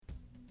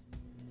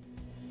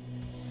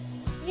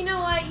You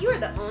know what? You are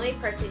the only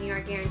person you are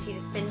guaranteed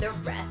to spend the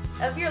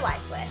rest of your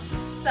life with.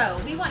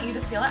 So, we want you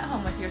to feel at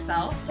home with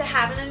yourself. To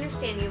have an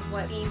understanding of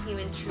what being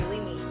human truly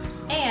means.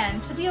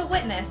 And to be a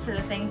witness to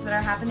the things that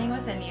are happening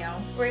within you.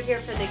 We're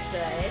here for the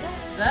good.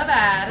 The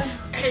bad.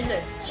 And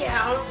the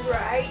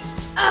downright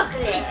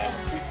ugly.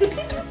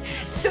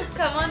 So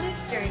come on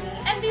this journey.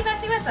 And be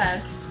messy with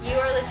us. You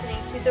are listening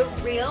to The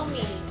Real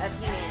Meaning of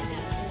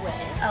Humanity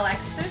with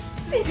Alexis.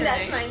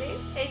 That's my name.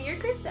 And you're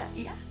Krista.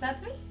 Yeah,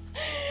 that's me.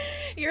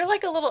 You're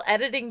like a little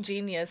editing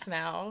genius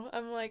now.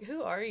 I'm like,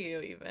 who are you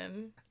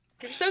even?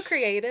 You're so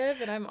creative,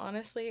 and I'm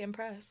honestly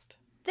impressed.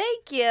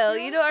 Thank you.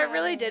 You know, I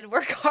really did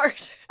work hard.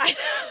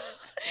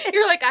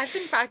 You're like, I've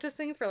been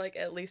practicing for like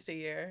at least a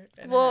year.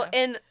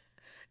 And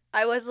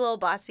I was a little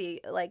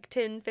bossy like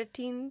 10,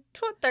 15,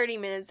 30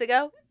 minutes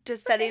ago.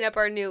 Just setting up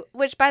our new,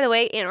 which by the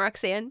way, Aunt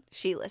Roxanne,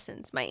 she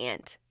listens, my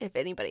aunt, if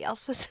anybody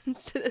else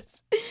listens to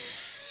this.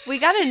 We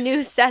got a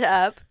new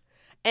setup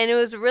and it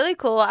was really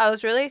cool. I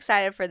was really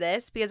excited for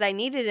this because I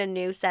needed a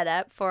new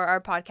setup for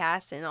our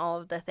podcast and all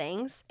of the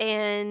things.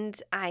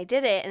 And I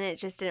did it and it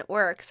just didn't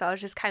work. So I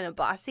was just kind of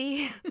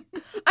bossy.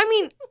 I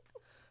mean,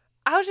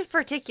 I was just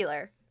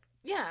particular.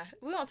 Yeah,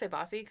 we won't say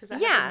bossy because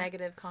that's Yeah. a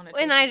negative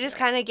connotation. And I just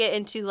kind of get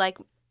into like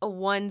a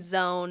one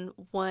zone,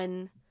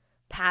 one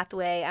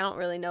pathway. I don't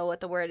really know what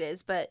the word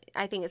is, but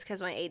I think it's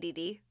because of my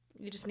ADD.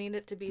 You just need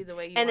it to be the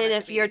way you And want then it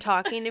if to you're be.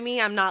 talking to me,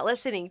 I'm not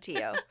listening to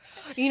you.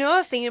 You know what I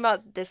was thinking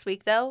about this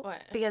week, though?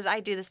 What? Because I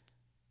do this.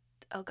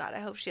 Oh, God, I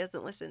hope she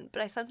doesn't listen.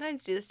 But I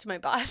sometimes do this to my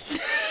boss.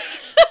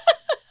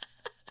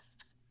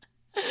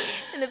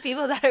 And the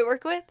people that I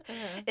work with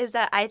is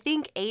that I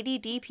think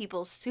ADD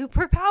people's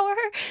superpower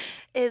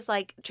is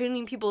like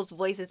tuning people's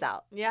voices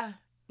out. Yeah.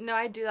 No,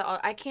 I do that all.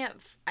 I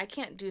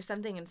can't do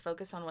something and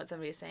focus on what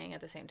somebody's saying at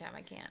the same time.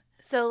 I can't.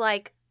 So,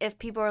 like, if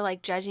people are,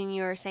 like, judging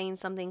you or saying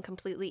something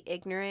completely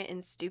ignorant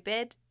and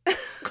stupid, you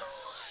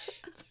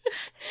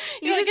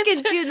You're just like,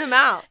 can tune them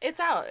out. It's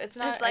out. It's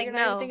not. It's like, you're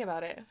not even no. thinking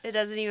about it. It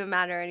doesn't even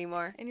matter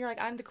anymore. And you're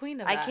like, I'm the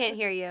queen of I that. can't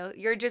hear you.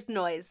 You're just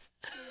noise.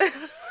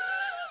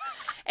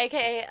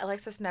 AKA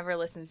Alexis never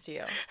listens to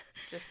you.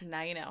 Just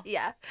now you know.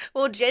 Yeah.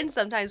 Well, Jen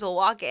sometimes will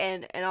walk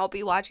in and I'll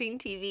be watching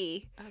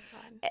TV. Oh,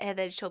 God. And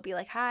then she'll be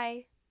like,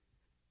 hi.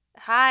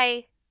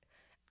 Hi.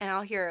 And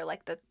I'll hear her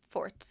like the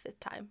 4th, 5th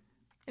time.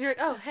 And you're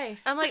like, oh, hey.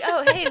 I'm like,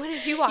 oh, hey, when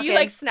did you walk in? You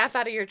like snap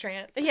out of your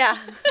trance. Yeah.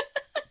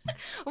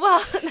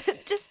 Well,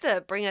 just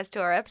to bring us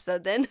to our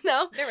episode then.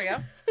 No. There we go.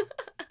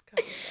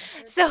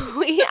 So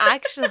we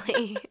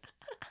actually,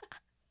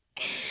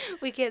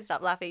 we can't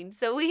stop laughing.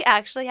 So we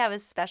actually have a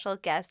special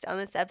guest on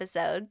this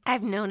episode.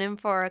 I've known him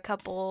for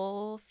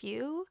a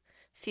few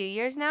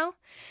years now.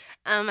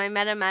 I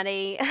met him at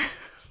a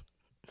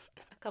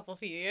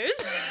few years.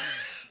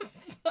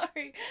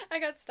 Sorry, I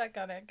got stuck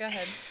on it. Go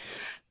ahead.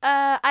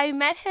 I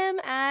met him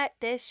at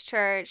this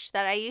church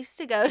that I used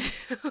to go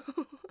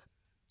to.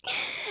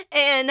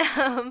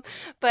 And,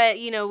 but,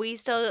 you know, we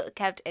still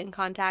kept in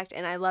contact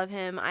and I love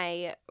him.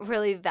 I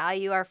really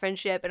value our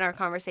friendship and our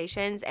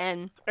conversations.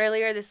 And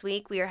earlier this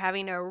week, we were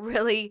having a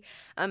really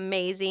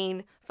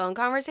amazing phone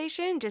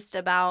conversation just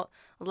about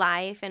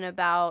life and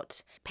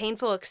about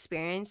painful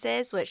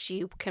experiences, which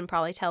you can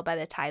probably tell by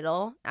the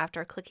title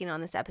after clicking on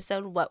this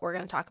episode what we're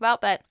going to talk about.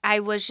 But I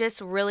was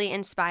just really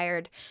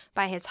inspired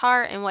by his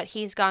heart and what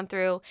he's gone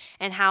through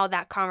and how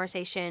that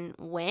conversation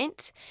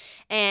went.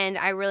 And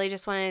I really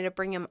just wanted to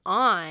bring him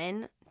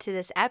on to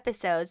this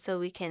episode so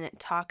we can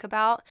talk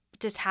about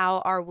just how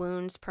our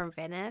wounds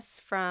prevent us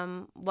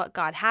from what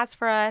God has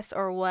for us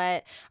or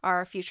what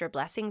our future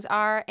blessings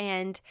are,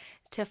 and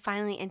to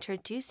finally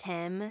introduce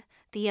him,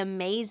 the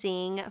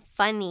amazing,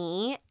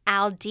 funny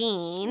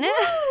Aldine.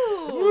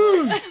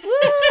 Woo! Woo!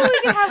 We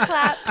can have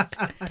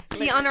claps.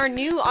 See, on our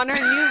new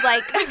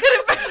like,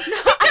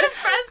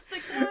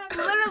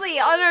 literally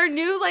on our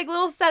new like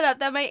little setup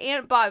that my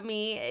aunt bought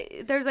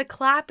me, there's a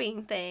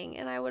clapping thing,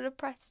 and I would have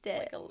pressed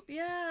it.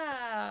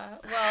 Yeah.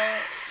 Well,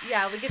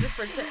 yeah, we could just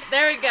pretend.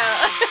 There we go.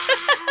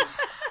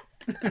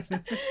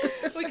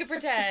 We could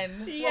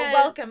pretend. Yes.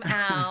 Well, welcome,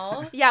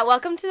 Al. Yeah,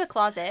 welcome to the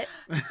closet.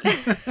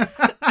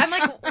 I'm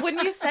like, when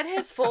you said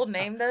his full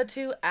name, though,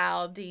 too,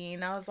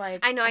 Aldine, I was like...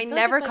 I know, I feel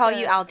never like it's call like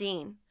you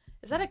Aldine.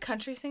 Is that a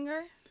country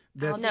singer?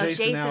 That's no,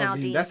 Jason Jason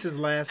Aldean. Aldean. That's his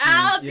last name.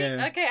 Aldine.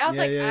 Yeah. Okay, I was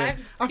Yeah.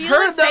 I'm I've feeling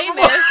heard that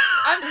famous. before.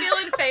 I'm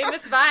feeling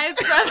famous vibes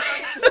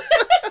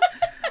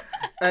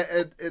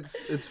from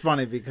It's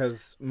funny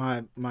because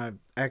my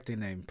acting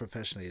name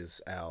professionally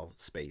is Al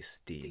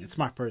Space Dean. It's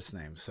my first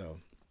name, so...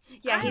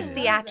 Yeah, he's Yeah.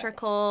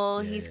 theatrical,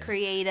 he's Yeah.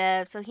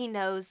 creative, so he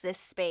knows this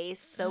space.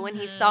 So when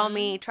he saw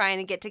me trying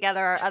to get together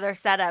our other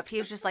setup, he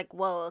was just like,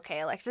 whoa, okay,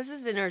 Alexis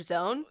is in her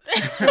zone. I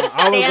was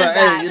Stand like,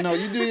 back. hey,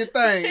 you do your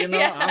thing,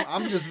 Yeah.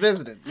 I'm just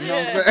visiting, you know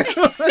Yeah. what I'm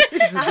saying?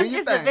 Just I'm do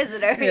your just a thing.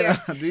 visitor here.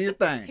 Do your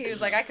thing. He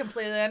was like, I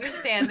completely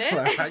understand it.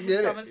 Like, I get so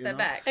it, I'm going to step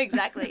back.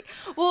 Exactly.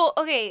 Well,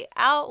 okay,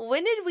 Al,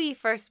 when did we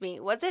first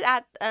meet? Was it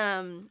at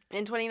in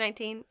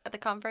 2019 at the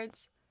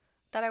conference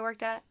that I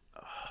worked at?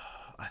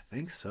 I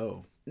think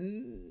so.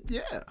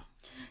 Yeah.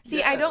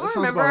 See, I don't that sounds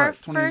remember about our right.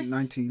 first.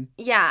 2019.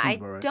 Yeah, Sounds I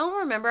about right. don't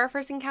remember our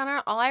first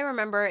encounter. All I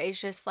remember is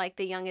just like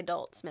the young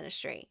adults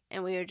ministry,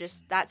 and we were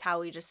just that's how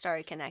we just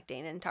started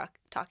connecting and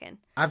talking.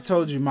 I've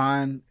told you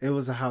mine. It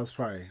was a house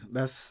party.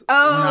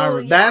 Oh,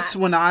 yeah. That's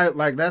when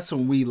that's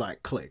when we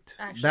like clicked.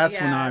 Actually, That's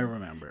when yeah. I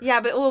remember.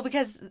 Yeah, but well,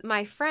 because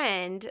my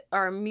friend,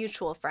 our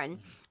mutual friend,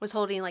 was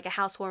holding like a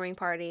housewarming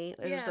party.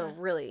 It was a Yeah.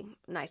 really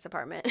nice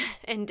apartment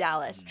in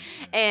Dallas.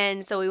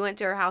 And so we went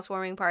to her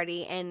housewarming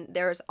party, and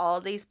there was all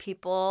these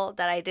people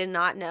that I did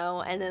not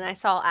know. And then I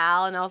saw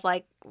Al, and I was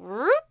like,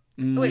 "Whoop,"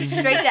 went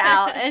straight to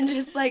Al and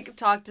just like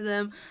talked to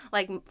them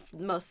like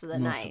most of the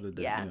Most night. of the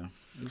day. Yeah.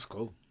 It was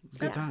cool. It was a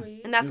good That's time.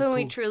 sweet. And that's It was when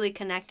we cool. truly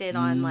connected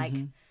on like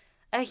Mhm.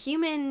 a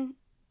human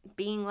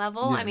being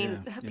level. Yeah, I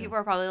mean, yeah. people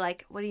are probably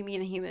like, what do you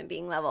mean a human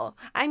being level?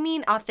 I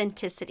mean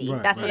authenticity.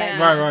 Right, That's right. what I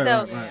Yeah. mean. Right,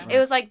 So right. it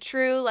was like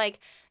true, like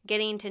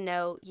getting to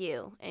know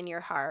you and your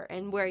heart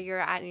and where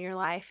you're at in your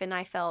life. And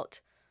I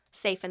felt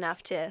safe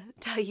enough to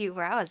tell you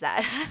where I was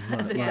at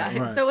at the Right,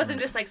 time. right. So it wasn't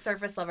just like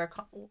surface level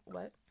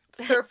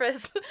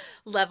surface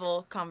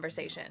level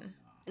conversation.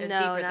 It was No,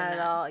 deeper not than at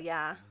that. all.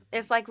 Yeah.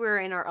 It's like we were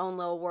in our own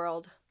little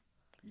world.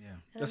 Yeah.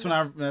 That's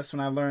when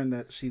I learned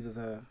that she was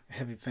a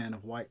heavy fan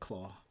of White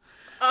Claw.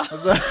 Oh, I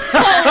was like,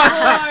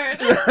 oh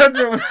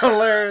that was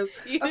hilarious.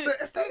 You- I said,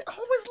 they always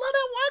love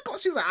that White Claw.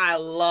 She's like, I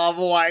love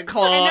White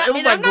Claw. And it was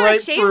and like I'm not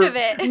grapefruit. ashamed of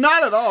it.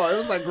 Not at all. It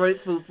was like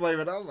grapefruit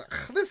flavored. I was like,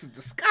 this is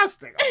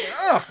disgusting. I was like,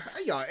 oh,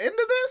 are y'all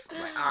into this?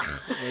 I'm like,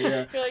 but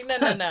yeah. You're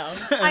like, no.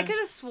 I could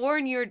have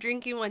sworn you were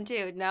drinking one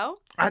too. No?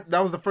 That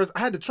was the first. I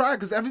had to try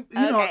because Okay.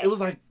 it was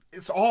like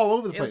it's all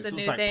over the It was place. a It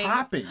was new like thing.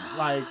 popping.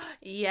 Like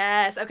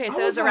Yes. Okay, so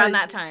I it was around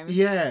like- that time.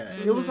 Yeah,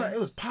 it was Mhm. like it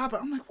was popping.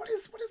 I'm like, what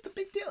is the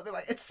big deal? They're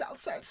like, it's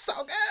seltzer. It's so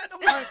good.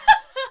 I'm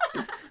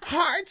like,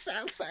 hard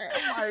seltzer.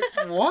 I'm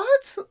like,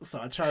 what?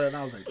 So I tried it and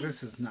I was like,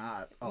 this is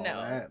not all No,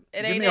 that.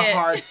 it Give ain't me a it.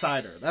 hard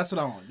cider. That's what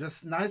I want.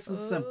 Just nice and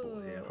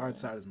simple. Yeah, Ooh. hard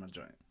cider is my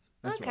joint.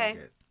 That's what I Okay.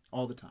 get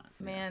all the time.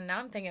 Man, now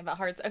I'm thinking about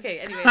hearts. Okay,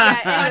 anyway.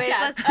 Yeah,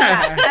 anyways,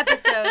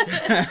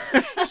 Podcast.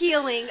 episode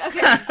healing.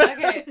 Okay.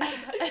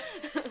 Okay.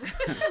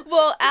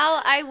 Well,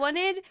 Al, I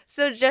wanted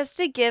just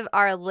to give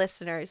our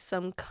listeners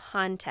some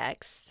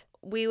context.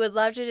 We would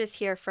love to just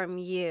hear from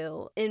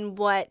you in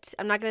what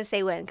I'm not going to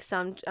say when because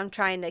I'm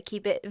trying to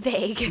keep it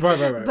vague.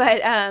 Right.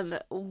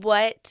 But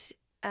what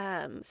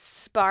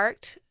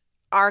sparked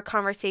our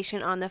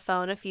conversation on the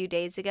phone a few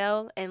days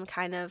ago and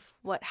kind of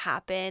what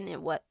happened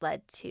and what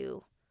led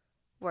to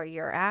where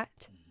you're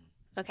at?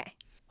 Okay.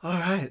 All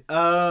right.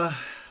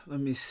 Let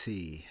me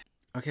see.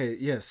 Okay,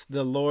 yes,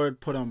 the Lord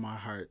put on my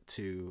heart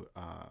to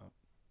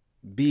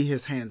be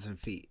his hands and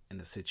feet in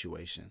the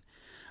situation.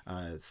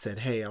 Said,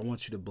 hey, I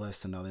want you to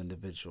bless another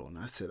individual. And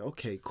I said,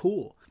 okay,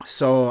 cool.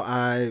 So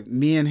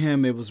me and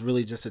him, it was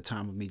really just a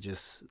time of me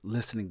just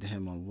listening to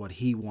him on what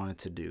he wanted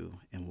to do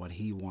and what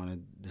he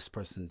wanted this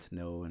person to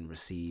know and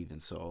receive.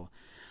 And so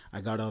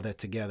I got all that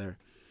together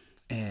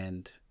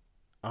and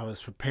I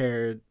was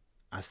prepared.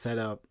 I set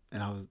up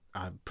and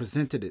I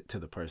presented it to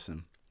the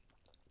person.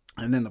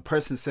 And then the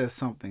person says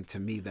something to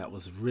me that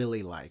was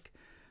really like,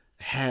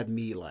 had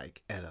me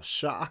like at a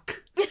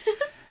shock.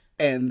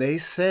 And they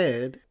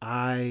said,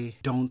 I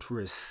don't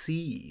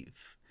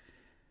receive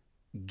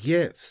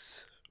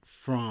gifts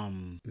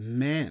from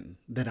men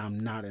that I'm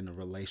not in a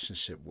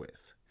relationship with.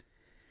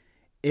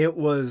 I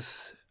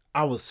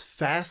was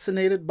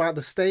fascinated by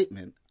the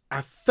statement.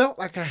 I felt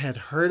like I had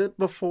heard it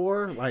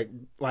before,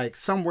 like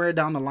somewhere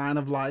down the line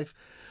of life.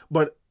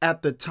 But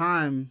at the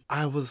time,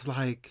 I was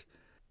like,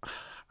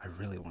 I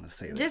really want to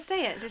say this. Just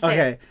say it. Just say it.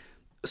 Okay,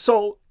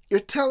 so you're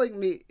telling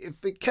me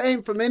if it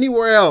came from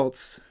anywhere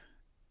else,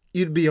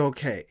 you'd be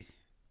okay.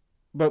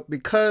 But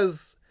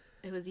because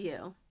It was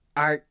you.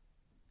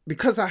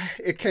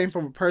 it came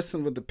from a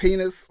person with a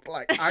penis,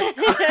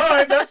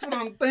 that's what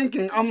I'm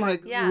thinking. I'm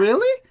like, Yeah.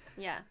 really?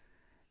 Yeah.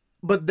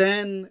 But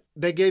then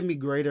they gave me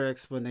greater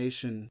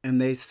explanation and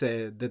they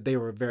said that they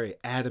were very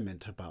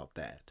adamant about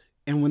that.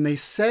 And when they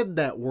said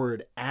that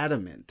word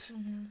adamant,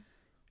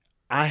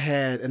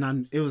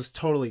 it was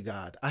totally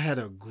God. I had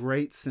a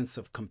great sense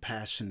of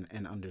compassion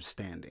and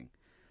understanding.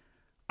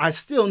 I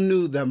still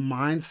knew the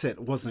mindset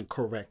wasn't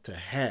correct to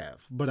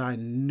have, but I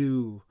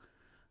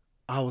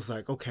was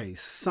like, okay,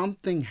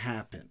 something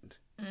happened.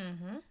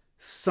 Mm-hmm.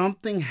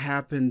 Something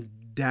happened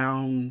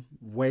down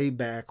way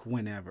back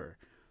whenever,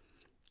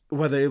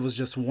 whether it was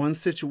just one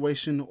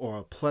situation or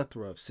a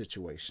plethora of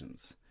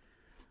situations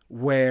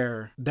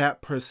where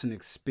that person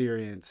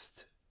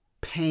experienced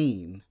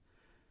pain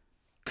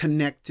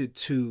connected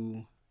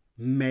to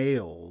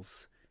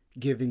males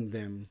giving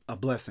them a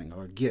blessing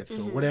or a gift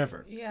or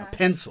whatever, Yeah. a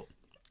pencil.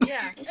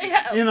 Yeah.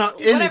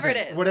 Whatever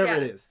Whatever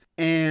it is.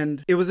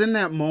 And it was in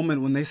that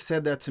moment when they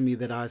said that to me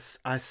that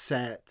I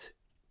sat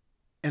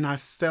and I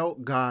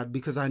felt God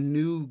because I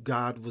knew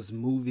God was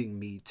moving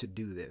me to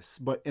do this.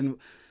 And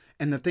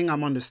the thing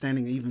I'm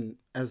understanding, even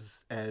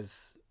as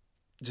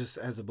just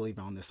as a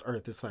believer on this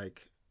earth, it's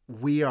like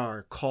we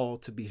are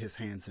called to be his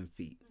hands and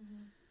feet.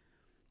 Mm-hmm.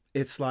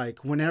 It's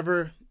like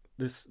whenever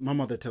this, my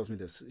mother tells me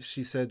this.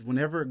 She said,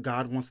 whenever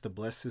God wants to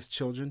bless his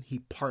children, he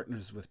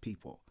partners with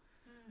people.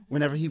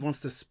 Whenever he wants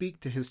to speak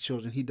to his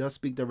children, he does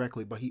speak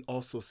directly, but he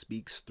also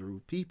speaks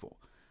through people.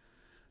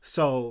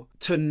 So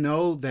to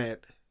know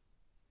that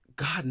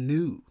God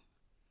knew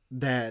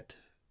that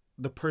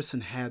the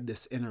person had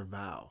this inner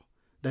vow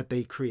that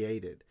they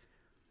created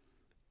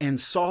and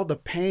saw the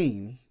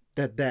pain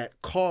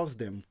that caused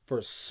them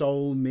for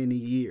so many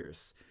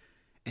years.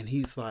 And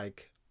he's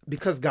like,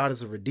 because God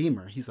is a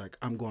redeemer, he's like,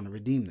 I'm going to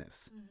redeem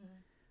this.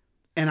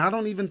 And I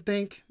don't even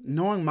think,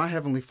 knowing my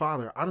Heavenly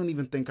Father, I don't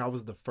even think I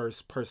was the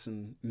first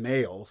person,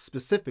 male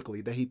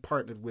specifically, that he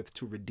partnered with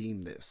to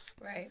redeem this.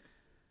 Right.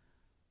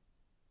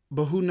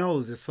 But who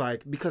knows? It's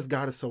like, because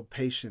God is so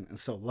patient and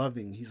so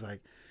loving, he's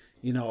like,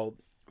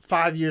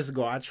 5 years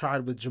ago, I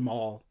tried with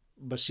Jamal,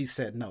 but she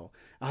said no.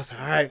 I was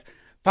like, all right,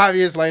 5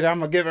 years later, I'm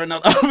going to give her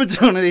another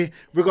opportunity.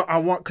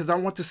 Because I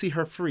want to see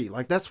her free.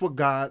 Like, that's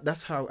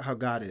how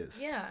God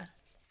is. Yeah.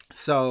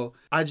 So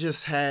I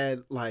just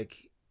had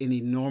like an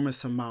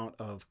enormous amount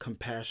of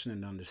compassion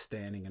and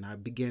understanding. And I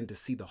began to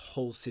see the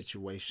whole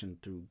situation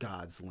through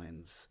God's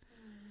lens.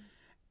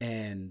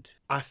 And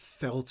I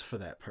felt for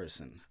that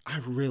person. I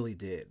really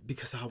did.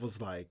 Because I was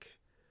like,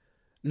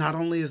 not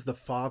only is the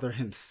Father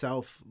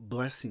himself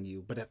blessing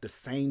you, but at the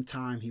same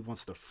time, he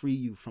wants to free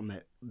you from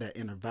that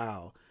inner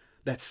vow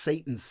that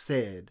Satan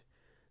said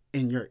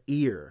in your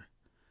ear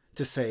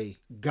to say,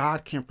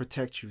 God can't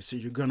protect you, so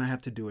you're going to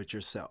have to do it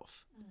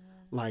yourself.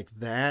 Like,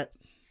 that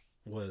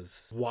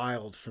was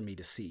wild for me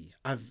to see.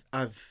 I've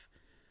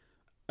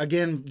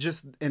again,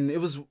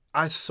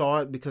 I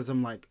saw it because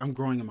I'm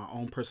growing in my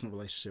own personal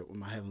relationship with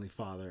my Heavenly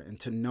Father, and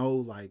to know,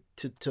 like,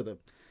 to the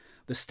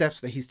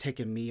steps that he's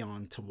taken me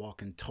on to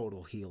walk in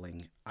total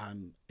healing,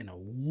 I'm in a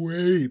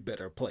way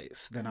better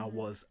place than I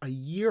was a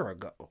year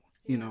ago,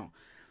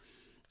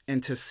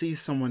 and to see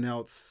someone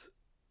else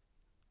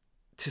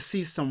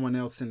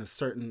in a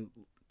certain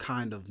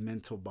kind of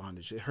mental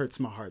bondage, it hurts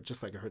my heart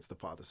just like it hurts the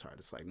Father's heart.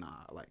 It's like,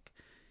 nah, like,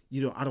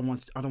 I don't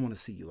want to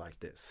see you like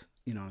this.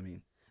 You know what I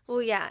mean?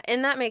 Well, yeah,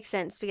 and that makes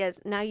sense because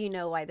now you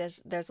know why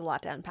there's a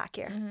lot to unpack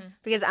here.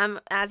 Because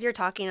as you're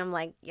talking, I'm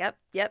like, yep,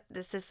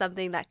 this is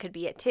something that could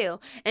be it too.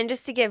 And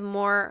just to give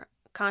more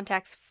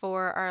context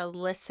for our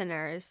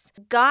listeners,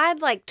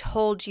 God like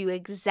told you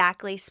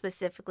exactly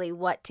specifically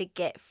what to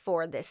get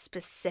for this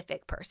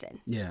specific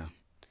person. Yeah.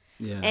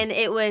 And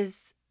it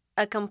was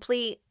a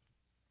complete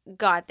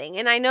God thing.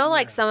 And I know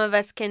like some of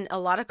us a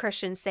lot of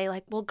Christians say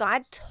like, well,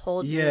 God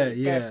told me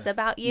this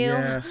about you.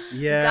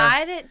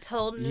 God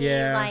told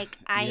me like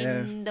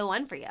I'm the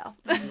one for you.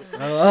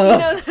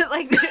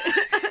 Like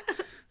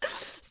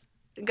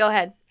go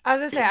ahead. I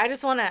was gonna say I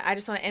just want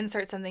to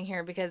insert something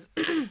here because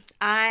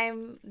I've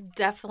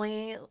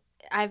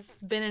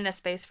been in a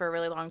space for a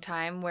really long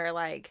time where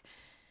like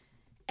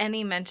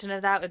any mention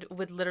of that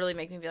would literally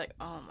make me be like,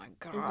 oh my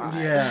God.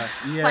 Yeah.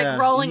 Like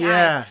rolling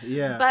eyes.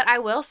 Yeah. But I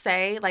will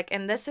say, like,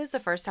 and this is the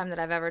first time that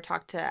I've ever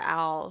talked to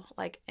Al,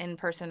 like, in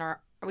person, or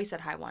we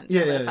said hi once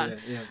over the phone.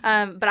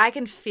 Yeah. But I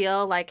can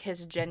feel, like,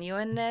 his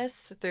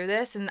genuineness through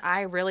this, and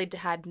I really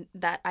had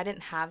that, I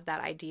didn't have that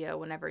idea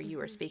whenever you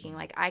were speaking.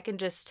 Like, I can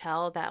just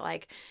tell that,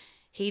 like,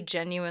 he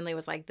genuinely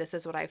was like, this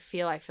is what I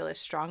feel it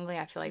strongly.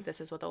 I feel like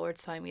this is what the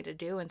Lord's telling me to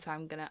do, and so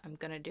I'm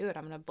gonna do it.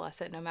 I'm gonna bless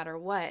it no matter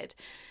what.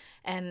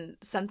 And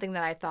something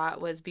that I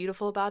thought was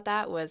beautiful about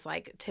that was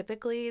like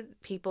typically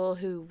people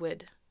who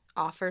would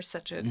offer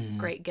such a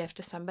great gift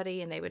to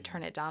somebody and they would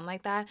turn it down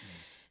like that,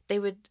 they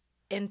would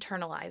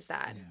internalize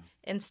that.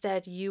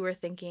 Instead, you were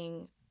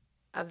thinking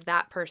of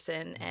that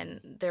person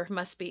and there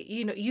must be,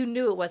 you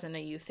knew it wasn't a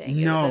you thing.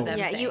 It was a them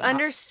thing. You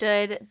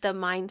understood the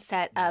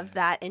mindset of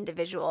that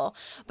individual.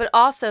 But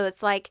also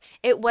it's like,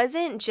 it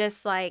wasn't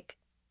just like,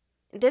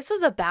 this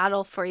was a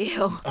battle for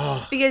you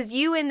because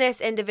you and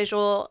this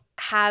individual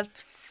have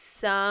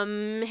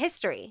some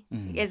history.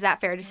 Is that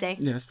fair to say?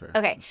 Yeah, that's fair.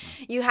 Okay.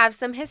 You have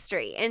some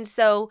history. And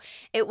so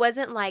it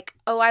wasn't like,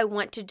 oh, I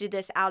want to do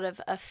this out of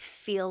a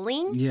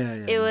feeling.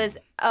 It was,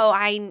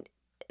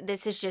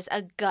 this is just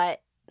a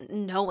gut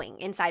knowing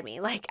inside me.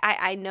 Like,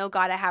 I know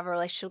God, I have a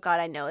relationship with God,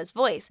 I know his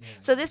voice.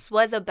 So this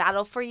was a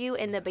battle for you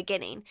in the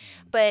beginning.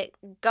 But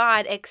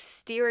God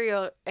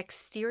exteriorly,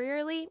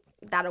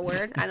 that a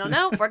word? I don't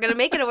know. We're going to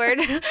make it a word.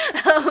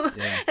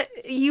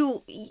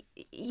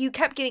 You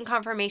kept getting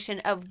confirmation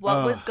of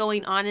what was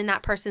going on in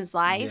that person's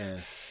life.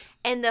 Yes.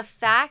 And the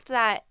fact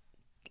that,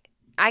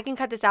 I can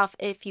cut this off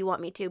if you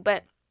want me to,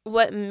 but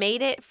what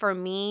made it for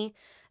me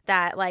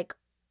that like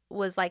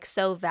was like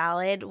so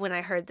valid when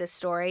I heard this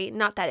story,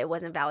 not that it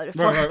wasn't valid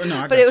before, Right.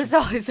 No, but it was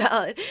always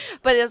valid.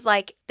 But it was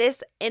like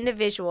this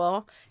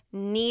individual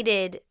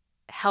needed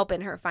help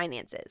in her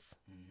finances,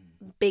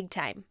 big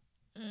time.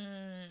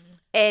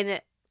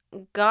 And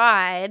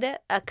God,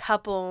 a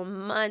couple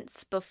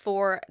months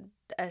before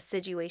a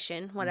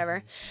situation,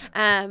 whatever,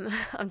 I'm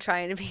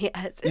trying to be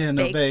as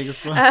vague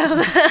as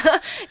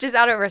well. Just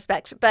out of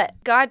respect. But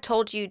God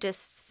told you to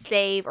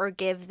save or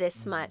give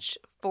this much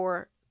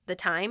for the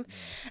time.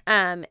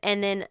 And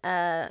then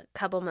a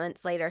couple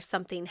months later,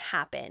 something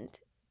happened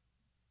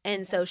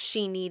And so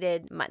she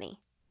needed money.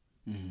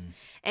 Mm-hmm.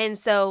 And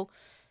so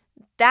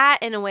that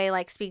in a way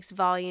like speaks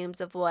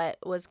volumes of what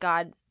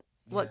God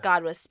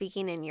was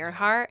speaking in your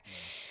heart. Yeah.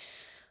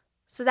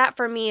 So that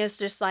for me is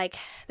just like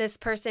this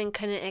person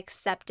couldn't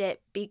accept it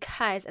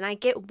because, and I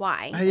get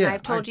why, and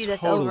I've told you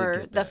this totally over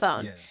get the that.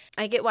 phone. Yeah.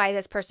 I get why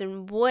this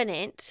person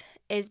wouldn't,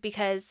 is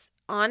because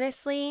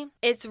honestly,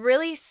 it's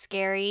really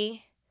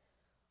scary.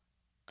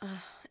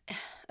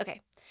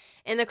 Okay.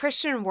 In the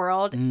Christian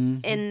world,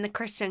 Mhm. in the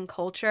Christian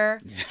culture,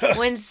 Yeah.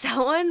 when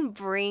someone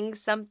brings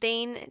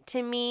something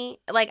to me,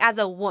 like as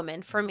a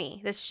woman, for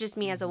me, this is just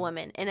me as a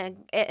woman,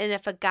 and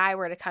if a guy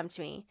were to come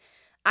to me,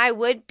 I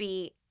would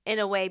be, in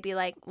a way, be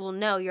like, well,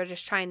 no, you're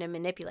just trying to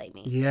manipulate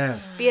me.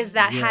 Yes. Because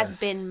that has Yes.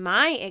 been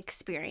my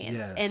experience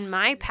Yes. in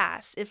my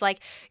past. If like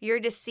you're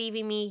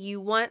deceiving me,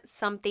 you want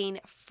something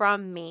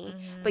from me,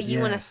 but you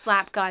want to Yes.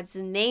 slap God's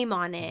name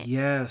on it.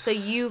 Yes. So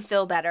you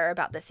feel better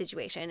about the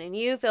situation and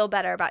you feel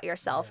better about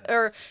yourself, Yes.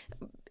 or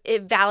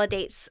it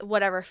validates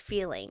whatever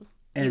feeling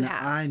you And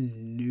have. I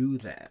knew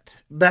that.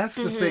 That's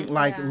the thing.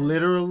 Like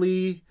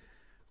literally,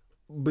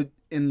 but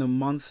in the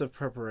months of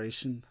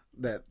preparation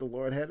that the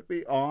Lord had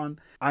me on,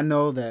 I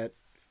know that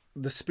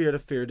the spirit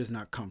of fear does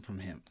not come from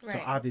him. So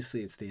Right.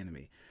 obviously it's the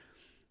enemy.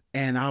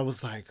 And I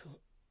was like,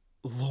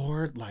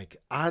 Lord, like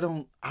I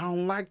don't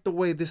like the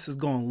way this is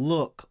going to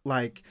look.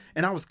 Like,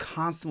 and I was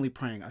constantly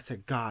praying. I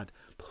said, God,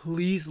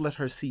 please let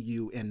her see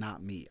you and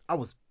not me. I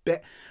was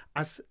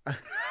I'm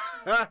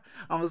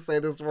going to say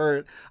this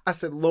word. I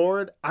said,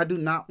 Lord, I do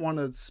not want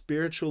to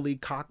spiritually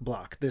cock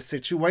block this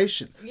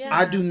situation. Yeah.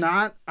 I do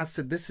not. I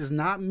said, this is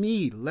not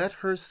me. Let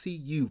her see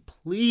you,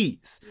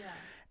 please. Yeah.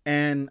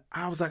 And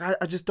I was like,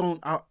 I just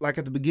don't, like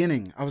at the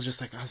beginning, I was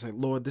like,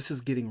 Lord, this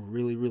is getting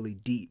really, really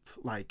deep.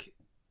 Like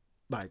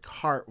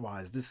heart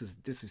wise, this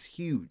is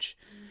huge.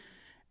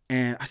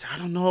 And I said, I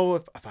don't know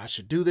if I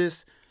should do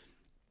this.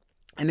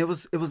 And it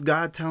was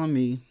God telling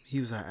me, he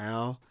was like,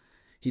 Al,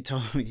 he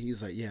told me,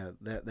 he's like, yeah,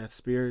 that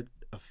spirit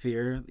of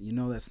fear,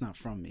 that's not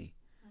from me.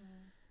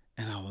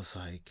 And I was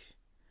like,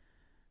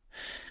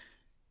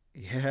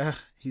 yeah.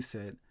 He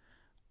said,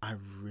 I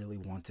really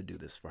want to do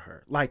this for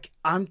her. Like,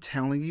 I'm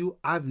telling you,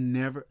 I've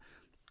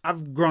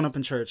grown up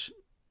in church.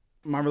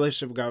 My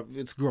relationship with God,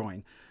 it's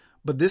growing.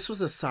 But this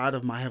was a side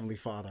of my Heavenly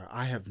Father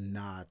I have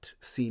not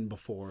seen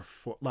before,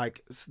 for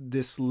like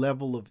this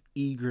level of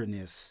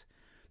eagerness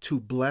to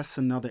bless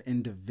another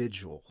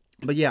individual.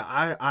 But yeah,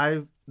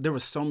 I there were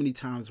so many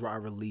times where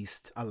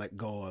I let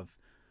go of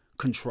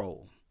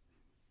control.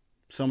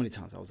 So many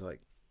times I was like,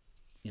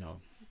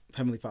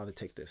 Heavenly Father,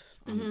 take this.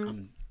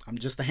 I'm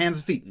just the hands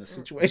and feet in this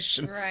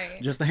situation.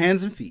 Right. Just the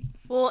hands and feet.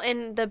 Well,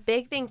 and the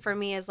big thing for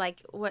me is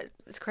like what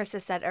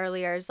Krista said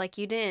earlier is like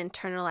you didn't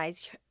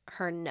internalize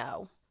her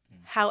no.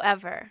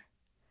 However,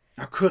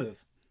 I could have.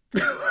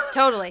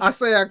 Totally. I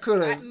say I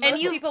could have.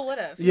 Most people would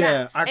have.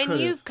 Yeah, I could have. And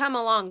you've come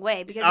a long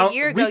way because a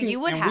year ago you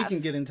would have. We can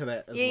get into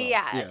that as well.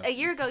 Yeah, a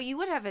year ago you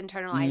would have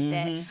internalized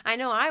it. I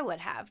know I would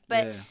have.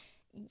 But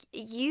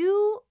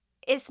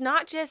it's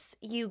not just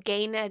you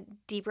gain a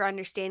deeper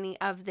understanding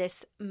of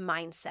this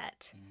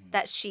mindset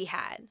that she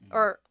had.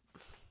 Or,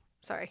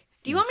 sorry.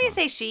 Do you want me to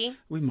say she?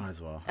 We might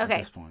as well at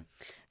this point.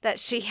 That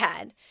she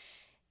had.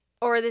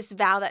 Or this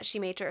vow that she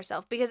made to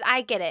herself. Because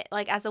I get it.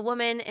 Like, as a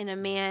woman and a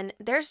man,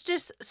 there's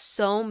just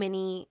so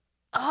many,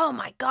 oh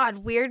my God,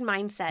 weird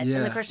mindsets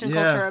in the Christian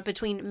culture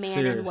between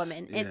man and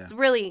woman. Yeah. It's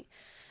really,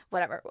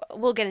 whatever.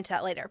 We'll get into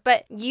that later.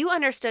 But you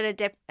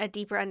understood a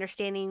deeper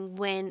understanding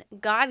when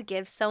God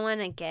gives someone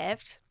a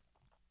gift.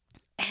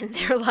 And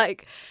they're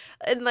like,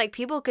 and like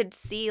people could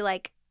see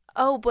like,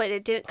 oh, but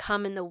it didn't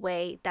come in the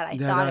way that I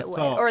thought it would,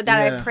 or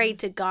that I prayed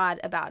to God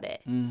about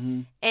it.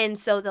 Mm-hmm. And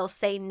so they'll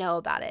say no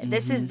about it.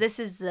 Mm-hmm. This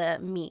is the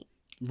meat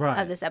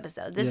of this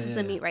episode. This is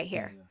the meat right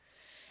here. Yeah.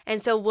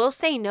 And so we'll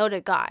say no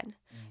to God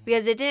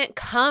because it didn't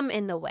come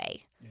in the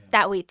way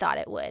that we thought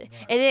it would.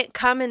 Right. It didn't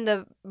come in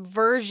the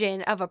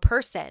version of a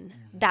person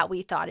that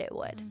we thought it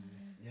would.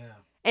 Yeah.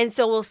 And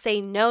so we'll say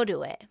no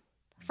to it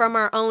from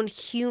our own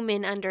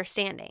human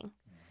understanding.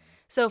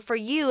 So for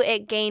you,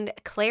 it gained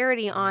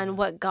clarity on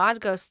what God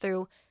goes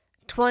through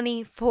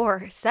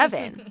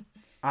 24/7.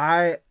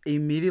 I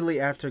immediately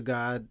after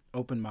God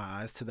opened my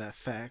eyes to that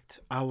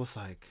fact, I was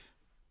like,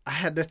 I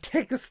had to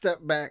take a step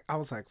back. I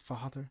was like,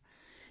 Father,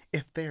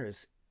 if there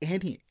is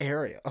any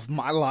area of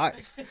my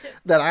life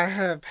that I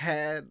have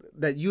had,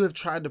 that you have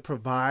tried to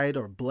provide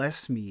or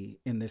bless me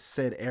in this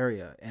said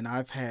area, and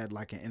I've had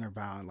like an inner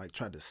vow and like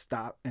tried to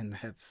stop and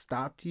have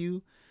stopped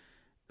you,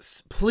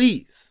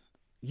 please.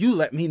 You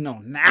let me know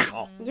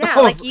now.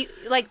 Yeah,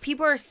 like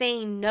people are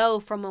saying no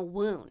from a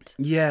wound.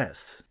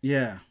 Yes.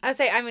 Yeah. I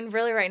say, I mean,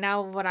 really right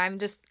now,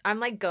 I'm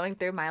like going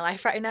through my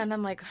life right now and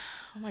I'm like,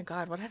 oh my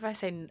God, what have I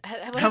said?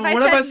 What have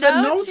I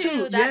said no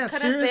to? That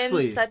could have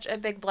been such a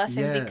big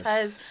blessing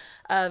because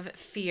of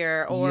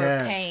fear or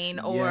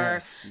pain or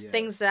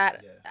things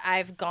that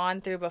I've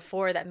gone through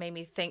before that made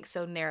me think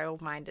so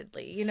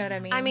narrow-mindedly. You know what I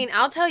mean? I mean,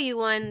 I'll tell you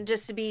one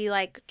just to be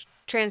like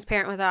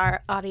transparent with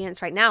our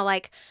audience right now.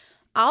 Like,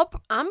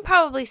 I'm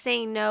probably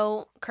saying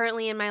no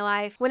currently in my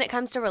life when it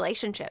comes to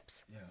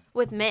relationships. Yeah.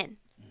 with men.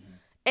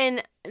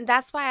 And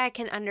that's why I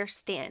can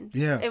understand.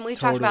 Yeah, And we've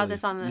talked about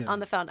totally. this on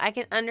the phone. I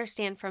can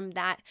understand from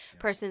that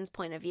person's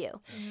point of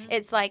view.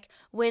 It's like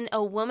when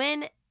a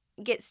woman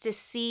gets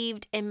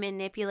deceived and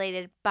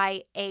manipulated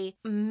by a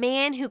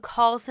man who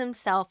calls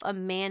himself a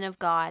man of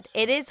God,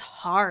 it is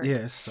hard. Yeah,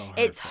 it's so hard.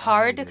 It's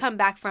hard to come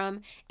back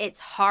from. It's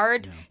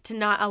hard to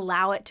not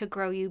allow it to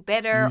grow you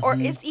bitter, or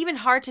it's even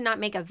hard to not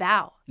make a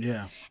vow.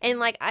 Yeah. And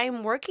like,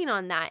 I'm working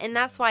on that. And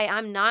that's why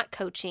I'm not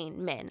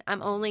coaching men.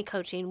 I'm only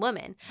coaching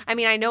women. I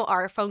mean, I know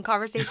our phone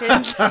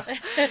conversations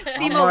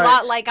seem a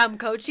lot like I'm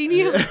coaching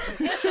you,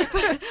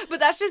 but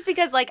that's just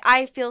because like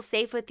I feel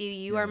safe with you.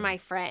 You are my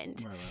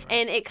friend. Right.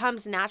 And it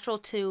comes natural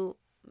to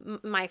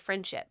my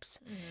friendships.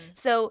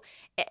 So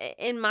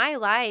in my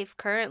life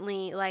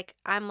currently, like,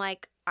 I'm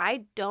like,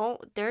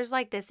 there's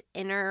like this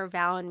inner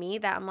vow in me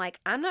that I'm like,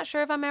 I'm not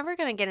sure if I'm ever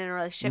going to get in a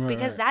relationship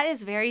because that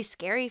is very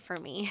scary for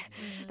me.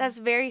 That's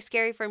very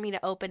scary for me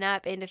to open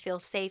up and to feel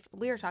safe.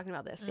 We were talking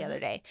about this the other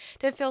day,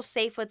 to feel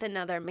safe with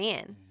another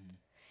man.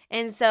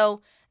 And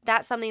so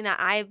that's something that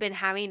I've been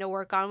having to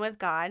work on with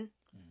God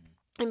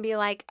and be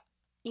like,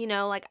 you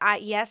know, like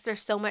yes,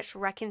 there's so much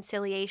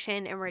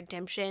reconciliation and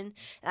redemption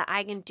that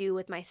I can do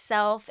with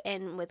myself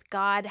and with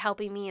God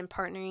helping me and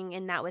partnering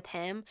in that with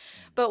him.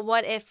 But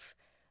what if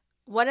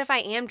I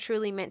am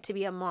truly meant to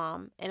be a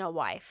mom and a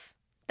wife?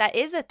 That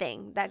is a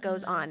thing that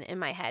goes on in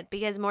my head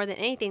because more than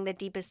anything, the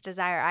deepest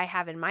desire I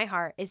have in my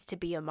heart is to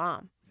be a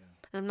mom.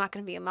 And I'm not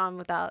going to be a mom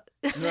without.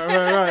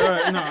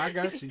 Right. No, I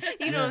got you.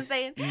 You know what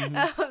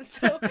I'm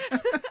saying?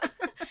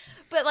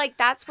 But like,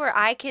 that's where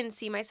I can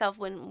see myself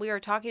when we were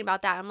talking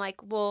about that. I'm like,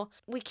 well,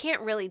 we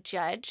can't really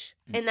judge.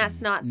 And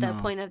that's not the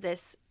point of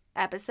this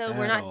episode.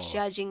 We're not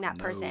judging that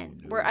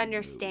person. We're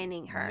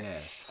understanding her.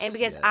 Yes. And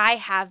because I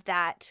have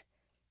that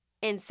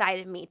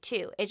inside of me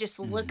too. It just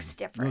looks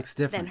different.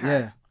 Than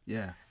her.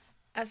 Yeah.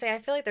 I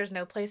feel like there's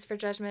no place for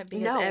judgment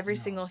because every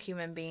single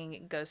human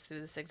being goes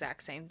through this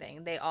exact same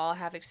thing. They all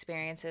have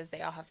experiences,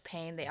 they all have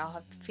pain, they all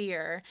have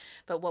fear.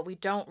 But what we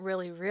don't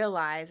really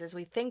realize is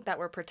we think that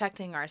we're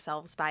protecting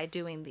ourselves by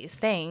doing these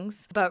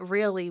things. But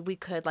really, we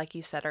could, like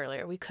you said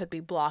earlier, we could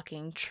be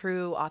blocking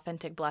true,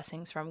 authentic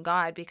blessings from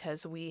God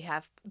because we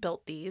have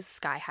built these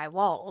sky-high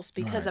walls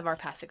because of our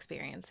past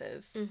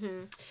experiences.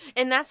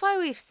 And that's why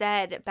we've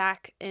said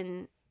back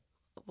in,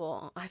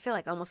 well, I feel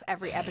like almost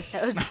every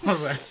episode.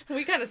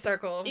 We kind of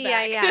circle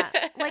back. Yeah.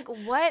 Like,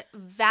 what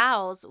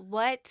vows,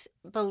 what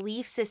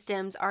belief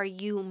systems are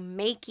you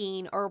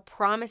making or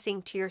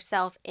promising to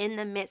yourself in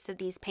the midst of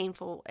these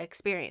painful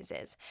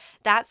experiences?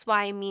 That's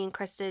why me and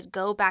Krista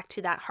go back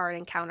to that hard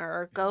encounter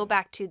or go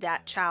back to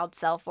that child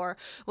self or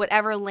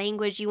whatever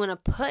language you want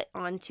to put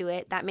onto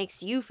it that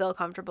makes you feel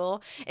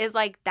comfortable. Is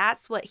like,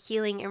 that's what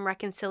healing and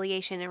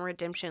reconciliation and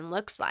redemption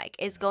looks like,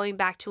 is going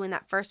back to when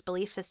that first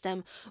belief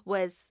system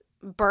was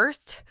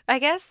birthed, I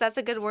guess that's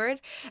a good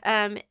word,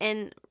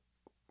 and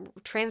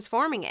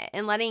transforming it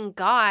and letting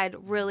God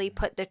really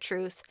put the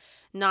truth,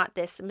 not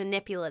this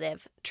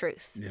manipulative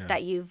truth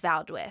that you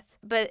vowed with.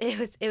 But it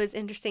was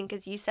interesting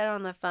because you said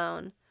on the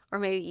phone, or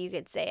maybe you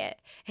could say it,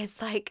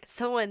 it's like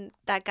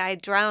that guy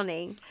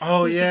drowning.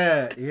 Oh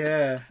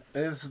yeah.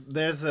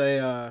 There's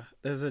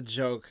a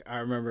joke. I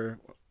remember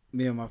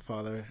me and my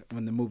father,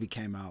 when the movie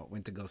came out,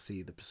 went to go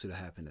see The Pursuit of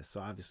Happiness. So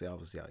obviously I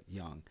was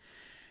young,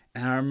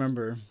 and I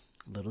remember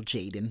little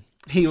Jaden,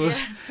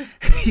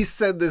 he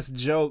said this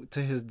joke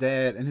to his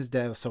dad, and his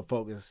dad was so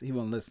focused he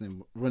wasn't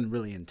listening, wasn't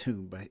really in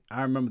tune. But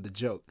I remember the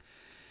joke,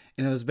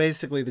 and it was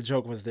basically, the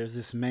joke was, there's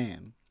this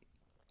man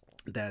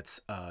that's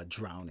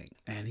drowning,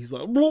 and he's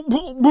like, blah,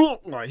 blah, blah,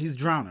 like he's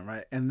drowning,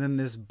 right? And then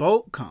this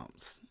boat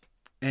comes,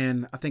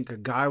 and I think a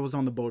guy was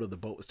on the boat, or the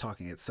boat was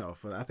talking itself,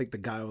 but I think the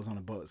guy was on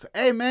the boat. Said,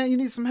 "Hey man, you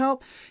need some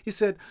help?" He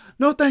said,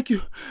 "No thank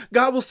you,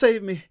 God will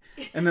save me."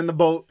 And then the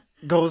boat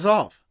goes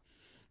off.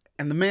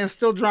 And the man's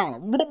still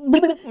drowning.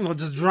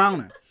 Just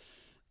drowning.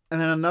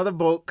 And then another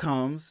boat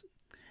comes.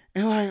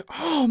 And like,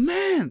 "Oh,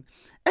 man.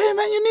 Hey,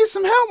 man, you need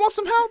some help? Want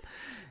some help?"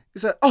 He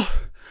said,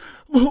 "Oh,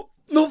 well,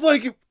 no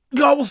thank you.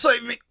 God will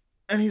save me."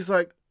 And he's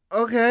like,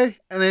 "Okay."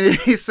 And then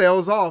he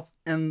sails off.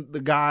 And the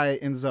guy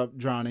ends up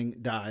drowning,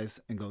 dies,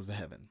 and goes to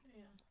heaven.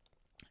 Yeah.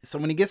 So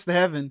when he gets to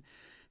heaven,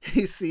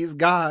 he sees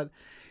God.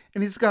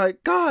 And he's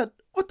like, "God,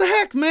 what the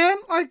heck, man?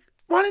 Like,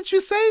 why didn't you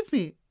save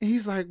me?" And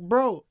he's like,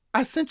 "Bro,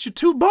 I sent you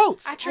 2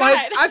 boats. I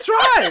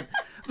tried.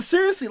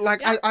 Seriously,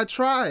 like, I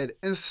tried."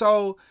 And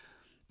so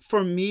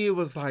for me, it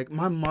was like,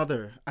 my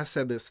mother, I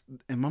said this,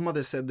 and my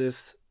mother said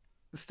this,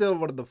 still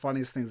one of the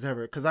funniest things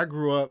ever, because I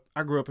grew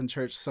up in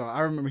church, so I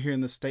remember hearing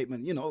this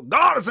statement,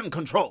 God is in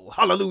control,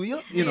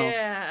 hallelujah,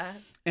 Yeah.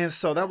 And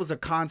so that was a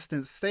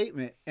constant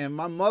statement. And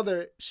my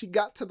mother, she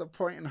got to the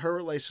point in her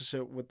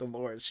relationship with the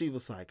Lord, she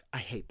was like, "I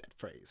hate that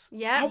phrase."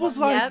 Yeah. I was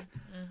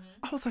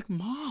like,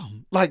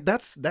 "Mom, like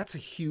that's a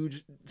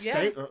huge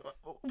statement.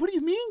 What do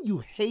you mean you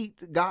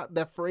hate God,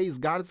 that phrase,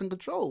 God is in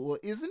control? Well,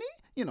 isn't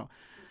he?"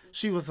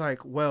 She was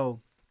like,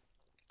 "Well,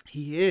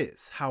 he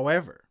is.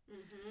 However,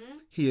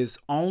 he is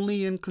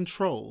only in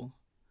control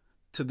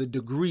to the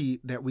degree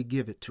that we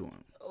give it to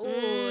him."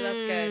 Oh,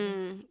 that's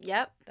good.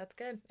 Yep. That's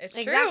good. It's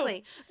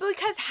Exactly. But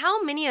because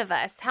how many of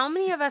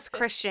us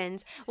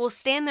Christians will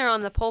stand there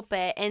on the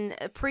pulpit and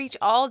preach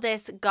all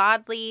this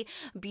godly,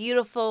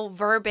 beautiful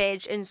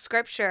verbiage in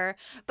scripture,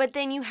 but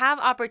then you have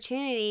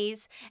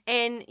opportunities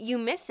and you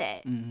miss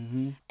it.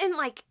 Mm-hmm. And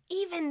like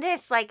even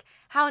this, like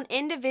how an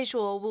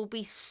individual will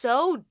be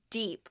so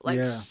deep,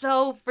 like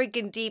so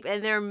freaking deep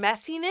in their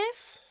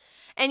messiness.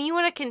 And you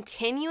want to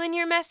continue in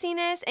your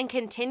messiness and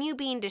continue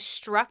being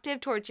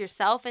destructive towards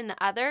yourself and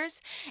the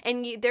others.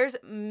 And there's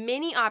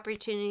many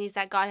opportunities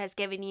that God has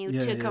given you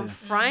to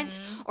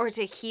confront or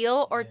to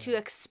heal or to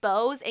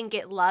expose and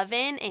get love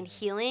in and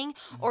healing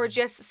or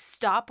just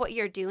stop what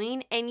you're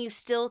doing. And you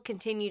still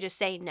continue to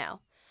say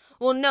no.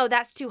 Well, no,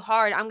 that's too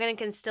hard. I'm going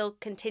to still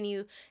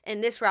continue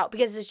in this route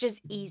because it's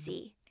just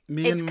easy.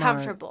 It's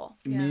comfortable.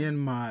 Me and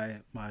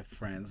my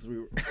friends, we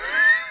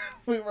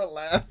were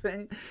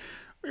laughing.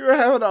 We were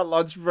having our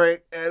lunch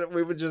break and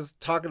we were just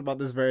talking about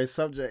this very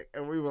subject.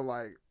 And we were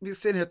like, we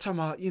sitting here talking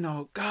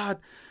about, God,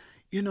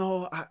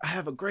 I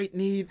have a great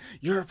need.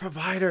 You're a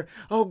provider.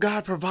 Oh,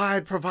 God,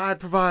 provide.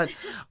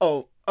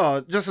 Oh,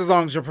 just as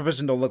long as your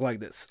provision don't look like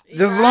this.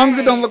 Just as long as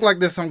it don't look like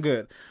this, I'm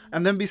good.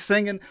 And then be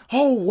singing,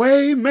 oh,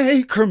 way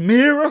maker,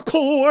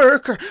 miracle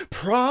worker,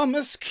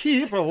 promise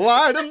keeper,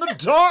 light in the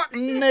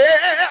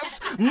darkness.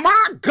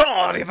 My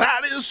God, if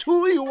that is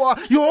who you are,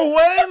 you're a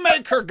way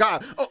maker,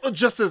 God. Oh,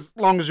 just as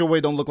long as your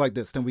way don't look like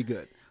this, then we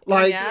good.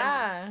 Like,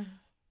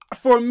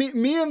 for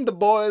me and the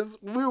boys,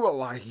 we were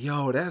like,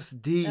 yo, that's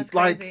deep. That's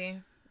crazy.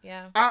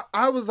 Yeah.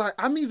 I was like,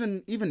 I'm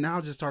even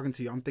now just talking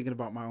to you, I'm thinking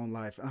about my own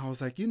life. And I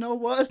was like, you know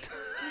what?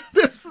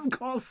 This is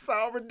going to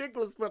sound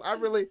ridiculous, but I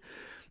really,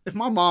 if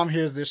my mom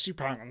hears this, she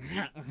probably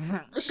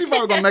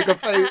going to make a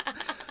face.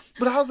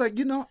 But I was like,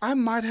 I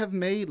might have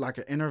made like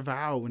an inner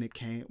vow when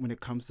it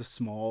comes to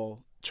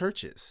small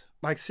churches.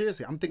 Like,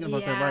 seriously, I'm thinking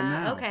about that right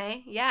now.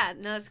 Okay. Yeah.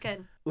 No, that's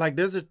good. Like,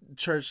 there's a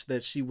church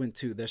that she went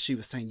to that she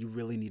was saying you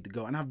really need to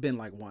go. And I've been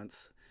like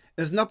once.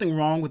 There's nothing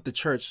wrong with the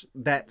church,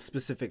 that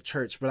specific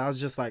church, but I was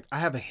just like, I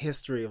have a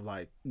history of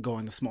like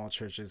going to small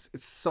churches.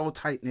 It's so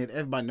tight knit.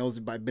 Everybody knows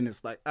it by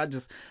business. Like, I'm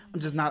just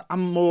not,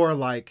 I'm more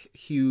like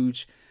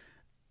huge.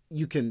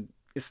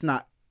 It's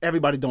not,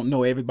 everybody don't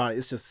know everybody.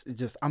 It's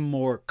just, I'm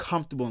more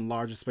comfortable in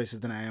larger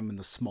spaces than I am in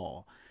the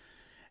small.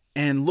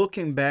 And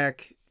looking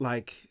back,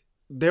 like,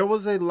 there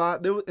was in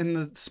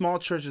the small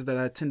churches that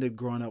I attended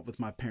growing up with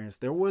my parents,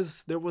 there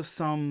was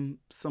some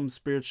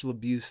spiritual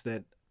abuse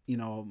that,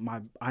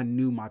 I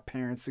knew my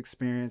parents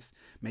experienced.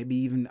 Maybe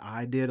even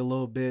I did a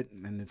little bit,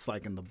 and it's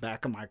like in the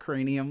back of my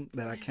cranium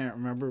that I can't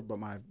remember, but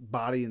my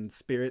body and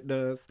spirit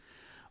does.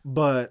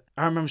 But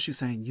I remember she was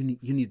saying, you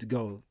need to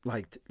go,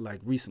 like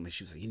recently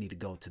she was like, you need to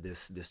go to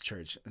this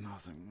church. And I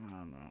was like, I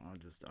don't know.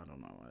 I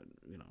don't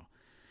know.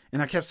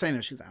 And I kept saying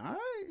it. She's like, all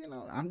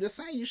right, I'm just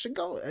saying you should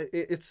go.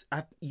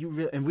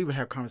 And we would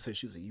have conversations.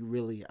 She was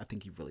like, I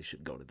think you really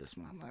should go to this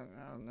one. I'm like,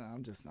 oh, no,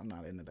 I'm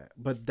not into that.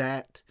 But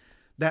that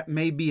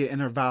may be an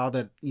inner vow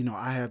that,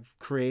 I have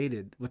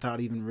created without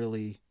even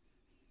really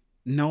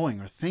knowing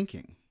or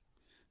thinking.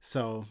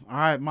 So, all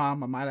right,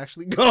 Mom, I might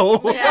actually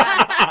go.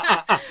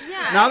 Yeah.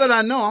 Now that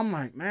I know, I'm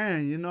like,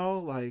 man,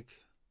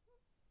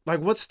 like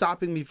what's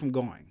stopping me from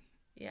going?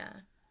 Yeah.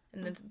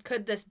 And then,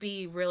 could this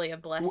be really a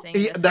blessing?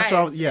 Yeah, that's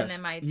what yes. And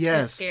am I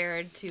too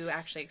scared to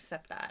actually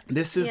accept that?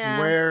 This is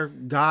where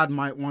God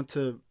might want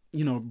to,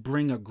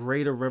 bring a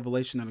greater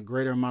revelation and a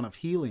greater amount of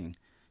healing.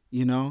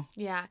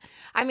 Yeah.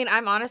 I mean,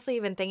 I'm honestly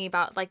even thinking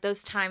about like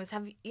those times.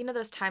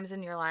 Those times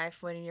in your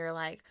life when you're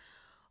like,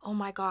 oh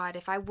my God,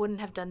 if I wouldn't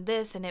have done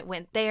this and it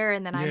went there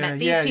and then I met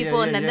these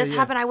people and then this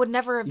happened, I would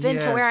never have been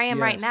to where I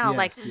am right now.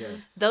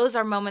 Those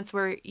are moments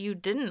where you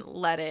didn't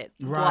let it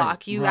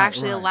block. You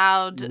actually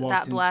allowed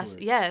that bless.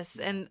 Yes.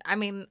 And I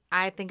mean,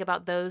 I think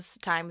about those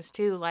times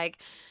too. Like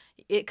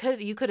you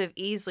could have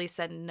easily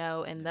said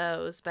no in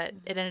those, but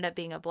it ended up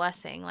being a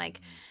blessing. Like,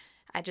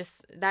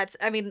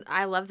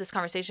 I love this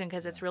conversation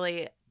because it's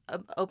really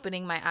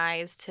opening my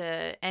eyes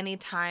to any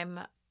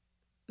time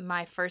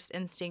my first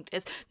instinct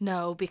is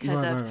no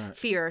because of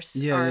fear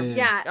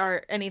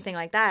or anything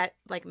like that.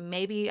 Like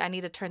maybe I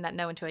need to turn that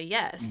no into a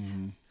yes.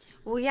 Mm-hmm.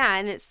 Well, yeah,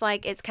 and it's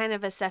like it's kind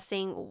of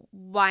assessing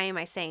why am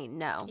I saying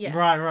no? Yes.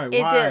 Right.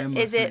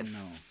 Is it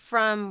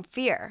from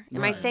fear?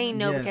 Am I saying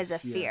no because of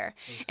fear?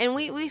 And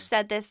we've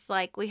said this,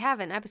 like we have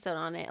an episode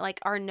on it. Like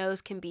our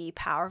no's can be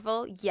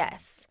powerful.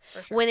 Yes,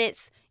 for sure. When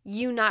it's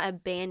you not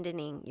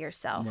abandoning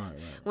yourself,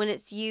 when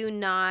it's you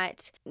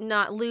not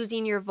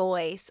losing your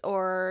voice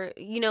or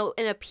in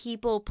a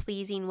people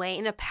pleasing way,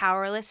 in a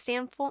powerless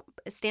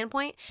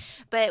standpoint.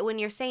 But when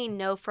you're saying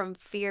no from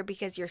fear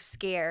because you're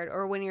scared,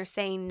 or when you're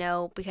saying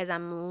no because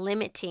I'm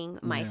limiting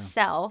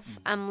myself,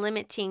 I'm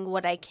limiting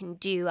what I can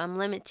do, I'm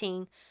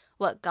limiting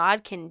what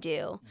God can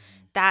do,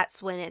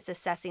 that's when it's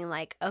assessing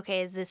like,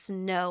 okay, is this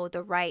no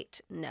the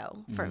right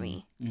no for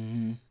me?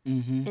 And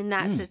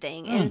that's the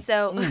thing. And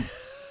so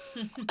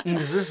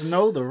is this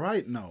no the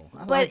right no?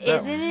 But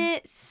isn't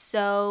it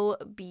so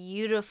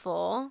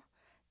beautiful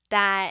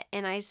that,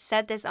 and I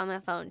said this on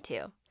the phone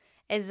too,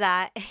 is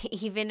that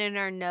even in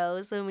our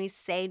no's, when we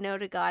say no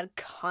to God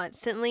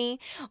constantly,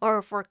 or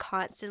if we're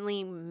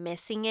constantly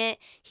missing it,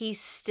 he's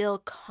still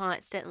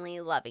constantly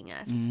loving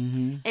us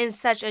in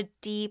such a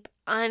deep,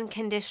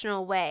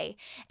 unconditional way.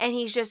 And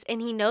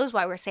he knows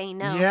why we're saying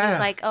no. Yeah, He's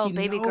like, oh, he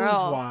baby knows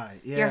girl, why.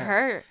 Yeah. you're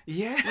hurt.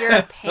 Yeah.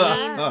 You're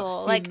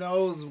painful. He Like,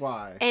 knows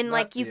why. and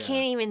like, you Yeah.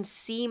 can't even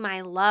see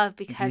my love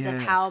because of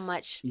how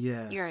much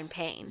Yes. you're in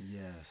pain.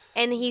 Yes.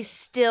 And he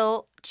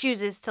still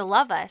chooses to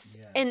love us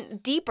Yes.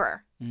 and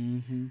deeper.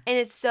 Mm-hmm. And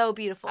it's so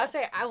beautiful. I'll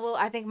say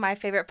I think my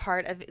favorite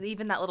part of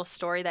even that little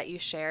story that you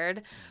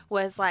shared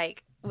was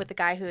like with the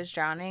guy who was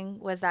drowning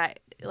was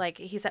that like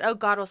he said, oh,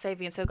 God will save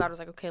you. And so God was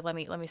like, okay, let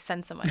me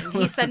send someone. And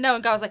he said no.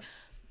 And God was like,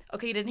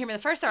 okay, you didn't hear me the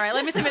first time. All right,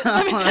 let me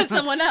send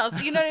someone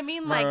else. You know what I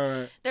mean? Like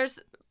Right. there's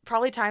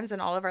probably times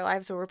in all of our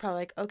lives where we're probably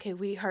like, okay,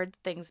 we heard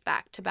things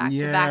back to back to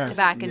back to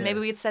back. And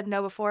maybe we had said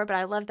no before, but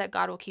I love that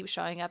God will keep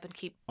showing up and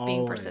keep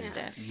being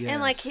persistent. Yes.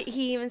 And like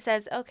he even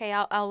says, okay,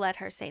 I'll let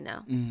her say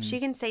no. She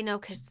can say no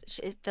because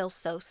it feels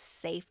so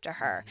safe to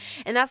her.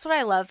 And that's what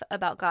I love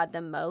about God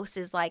the most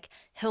is like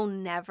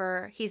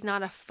he's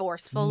not a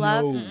forceful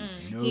love.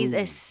 No, He's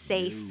a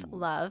safe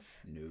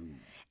love. No.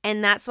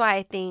 And that's why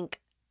I think,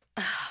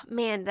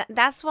 man,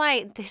 that's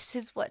why this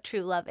is what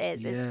true love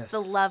is. Yes. It's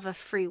the love of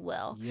free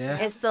will.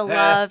 Yes. It's the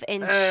love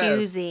in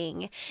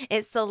choosing.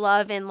 It's the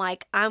love in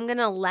like, I'm going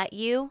to let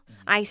you.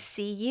 I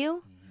see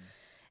you.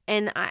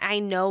 And I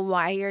know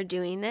why you're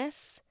doing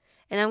this.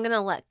 And I'm going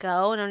to let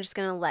go. And I'm just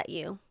going to let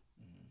you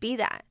be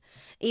that.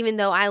 Even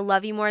though I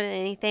love you more than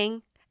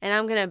anything. And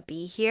I'm going to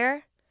be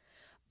here.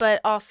 But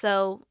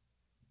also,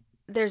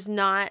 there's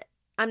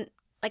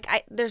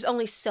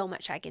only so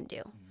much I can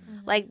do.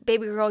 Like,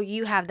 baby girl,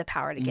 you have the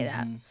power to get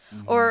up.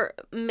 Or,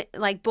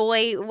 like,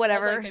 boy,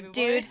 whatever, like, baby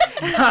dude.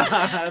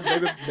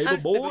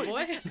 baby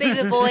boy.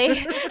 Baby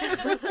boy.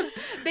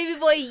 Baby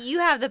boy, you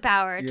have the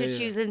power to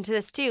choose into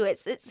this, too.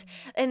 It's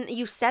and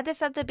you said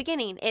this at the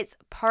beginning. It's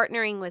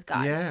partnering with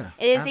God. Yeah,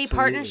 it is absolutely. a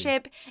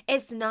partnership.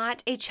 It's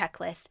not a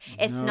checklist.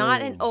 It's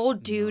not an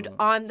old dude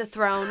on the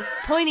throne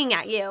pointing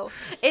at you.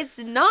 It's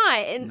not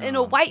in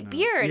a white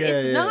beard.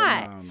 It's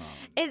not. No.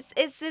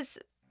 It's this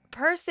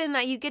person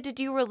that you get to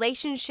do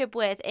relationship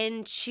with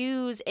and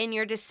choose in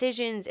your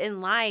decisions in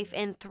life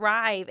and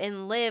thrive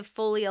and live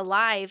fully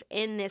alive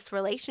in this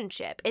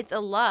relationship. It's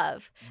a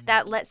love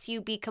that lets you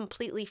be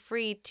completely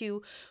free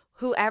to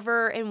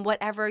whoever and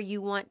whatever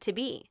you want to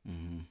be.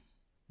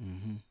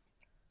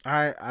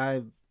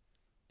 I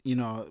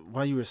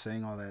while you were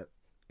saying all that,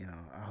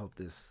 I hope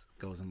this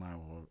goes in line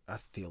with what I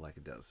feel like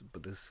it does,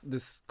 but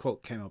this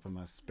quote came up in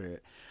my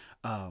spirit.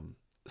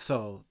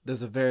 So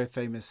there's a very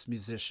famous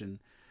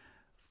musician.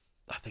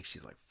 I think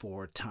she's like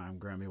 4-time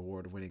Grammy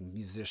Award winning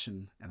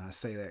musician. And I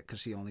say that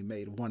because she only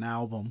made one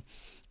album.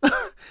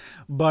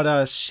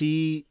 But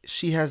she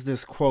has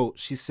this quote.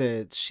 She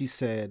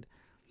said,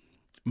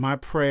 my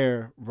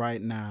prayer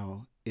right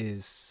now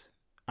is,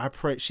 I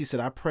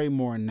pray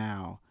more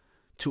now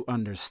to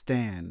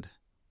understand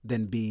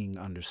than being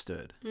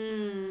understood.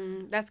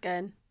 That's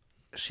good.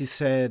 She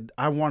said,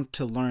 I want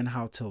to learn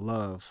how to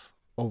love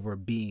over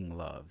being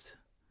loved.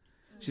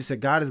 She said,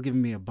 God has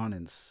given me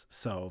abundance.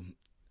 So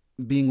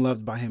being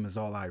loved by him is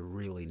all I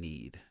really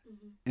need.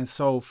 And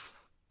so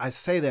I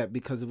say that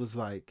because it was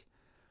like,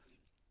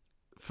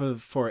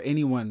 for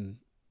anyone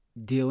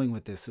dealing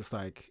with this, it's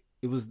like,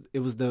 it was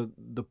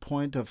the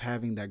point of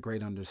having that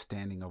great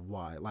understanding of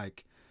why.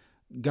 Like,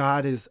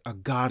 God is a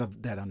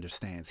God that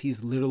understands.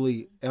 He's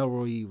literally El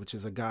Roi, which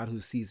is a God who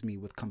sees me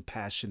with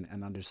compassion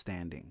and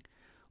understanding.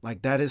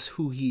 Like, that is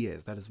who he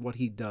is. That is what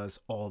he does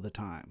all the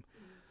time.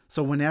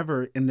 So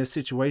whenever in this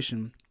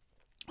situation,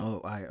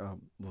 I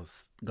will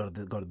go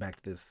back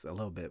to this a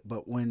little bit.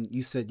 But when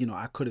you said,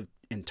 I could have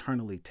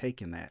internally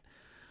taken that,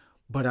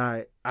 but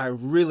I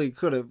really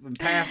could have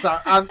passed.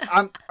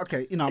 I'm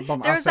okay.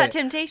 There was that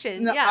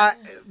temptation. No, yeah.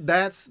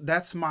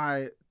 That's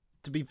my,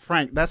 to be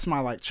frank, that's my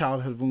like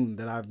childhood wound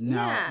that I've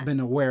now been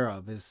aware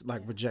of is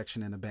like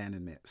rejection and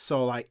abandonment.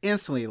 So like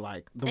instantly,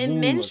 like and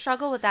wound men was,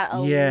 struggle with that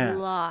a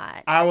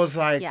lot. I was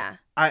like,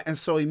 and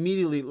so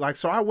immediately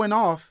so I went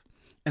off.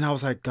 And I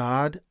was like,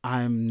 God,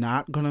 I'm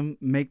not going to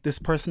make this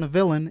person a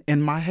villain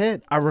in my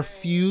head. I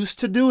refuse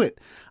to do it.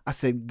 I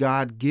said,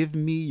 God, give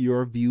me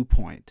your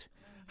viewpoint.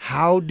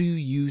 How do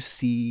you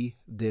see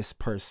this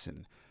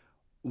person?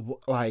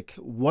 Like,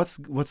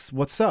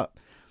 what's up?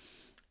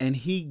 And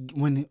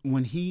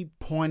when he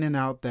pointed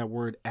out that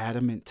word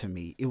adamant to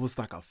me, it was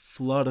like a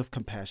flood of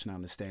compassion and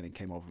understanding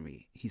came over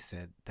me. He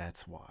said,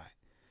 that's why.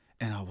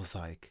 And I was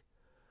like,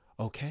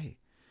 okay.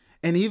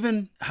 And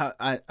even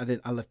I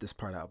left this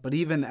part out, but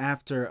even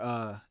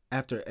after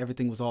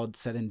everything was all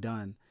said and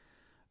done,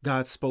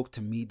 God spoke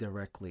to me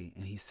directly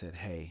and he said,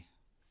 hey,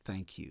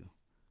 thank you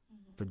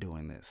for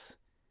doing this.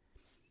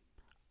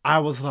 I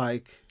was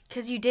like,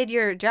 Because you did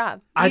your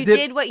job. I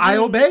did what I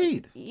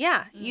obeyed.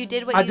 Yeah, you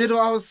did what I did what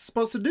I was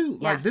supposed to do.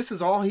 Yeah. Like, this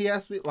is all he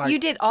asked me. Like, you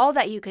did all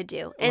that you could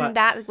do, and like,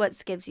 that's what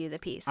gives you the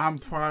peace.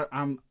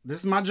 This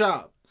is my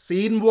job.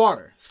 Seed and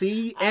water.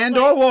 Seed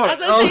or water.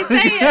 I was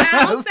gonna say it.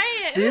 I'll say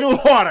it. Seed and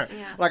water.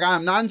 Yeah. Like,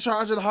 I'm not in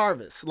charge of the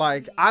harvest.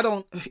 Like,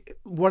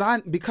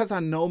 because I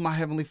know my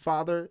Heavenly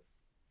Father,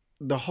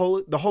 the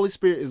Holy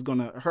Spirit is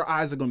her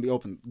eyes are gonna be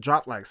open,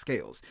 drop like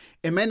scales.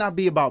 It may not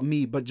be about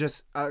me, but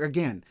just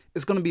again,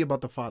 it's gonna be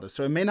about the Father.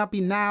 So it may not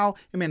be now,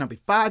 it may not be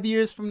 5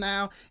 years from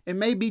now, it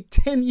may be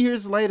 10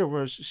 years later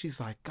where she's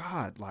like,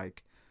 God,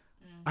 like,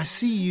 I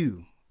see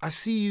you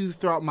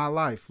throughout my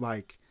life.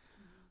 Like,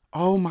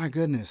 oh my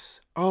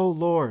goodness, oh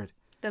Lord,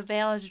 the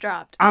veil is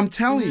dropped. I'm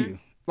telling you,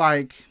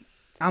 like,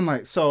 I'm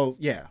like, so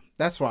yeah,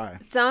 that's why.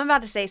 So I'm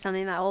about to say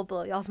something that will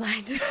blow y'all's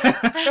mind.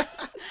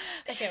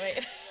 Okay,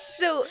 wait.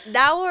 So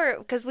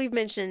because we've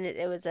mentioned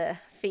it was a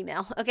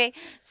female. Okay.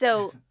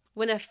 So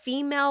when a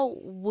female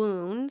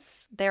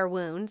wounds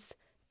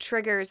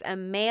triggers a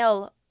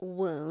male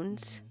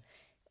wound,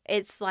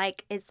 it's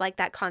like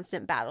that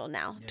constant battle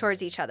now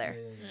towards each other.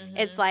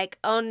 It's like,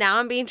 oh, now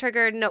I'm being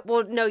triggered. No,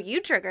 you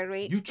triggered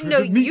me. You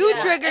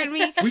triggered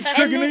me. We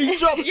triggered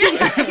each other.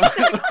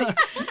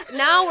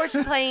 Now we're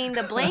playing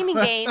the blaming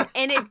game,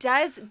 and it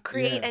does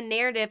create a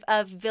narrative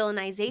of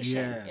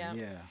villainization.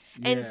 Yeah.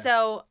 And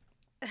so,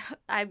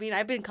 I mean,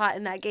 I've been caught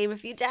in that game a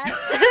few times.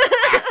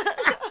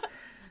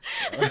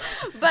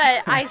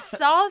 But I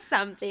saw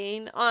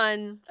something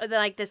on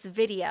this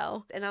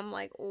video, and I'm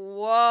like,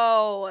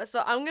 whoa.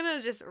 So I'm going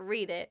to just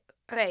read it.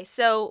 Okay,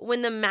 so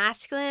when the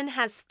masculine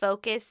has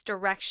focus,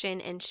 direction,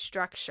 and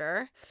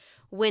structure,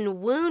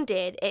 when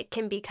wounded, it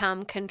can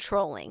become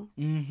controlling.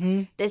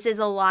 Mm-hmm. This is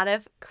a lot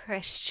of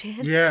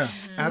Christian men.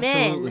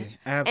 Absolutely.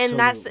 And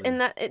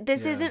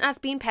this isn't us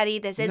being petty.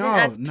 This isn't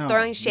us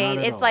throwing shade.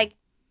 It's all.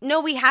 No,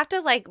 we have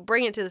to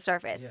bring it to the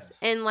surface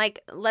and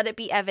let it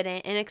be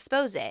evident and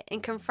expose it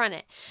and confront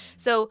it.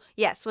 So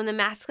yes, when the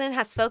masculine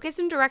has focus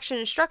and direction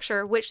and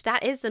structure, which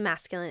that is the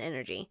masculine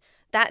energy,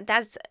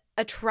 that's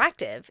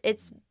attractive.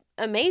 It's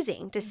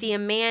amazing to see a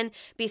man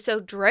be so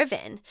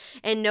driven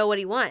and know what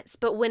he wants.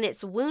 But when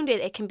it's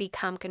wounded, it can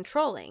become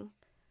controlling.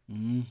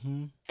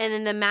 Mm-hmm. And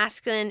then the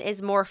masculine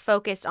is more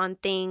focused on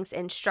things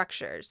and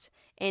structures.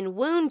 In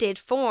wounded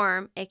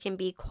form, it can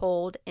be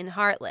cold and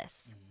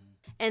heartless.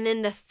 And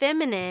then the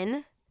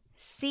feminine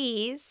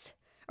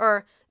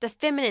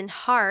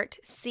heart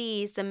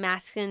sees the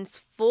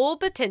masculine's full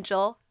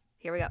potential.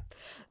 Here we go.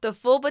 The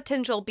full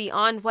potential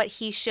beyond what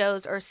he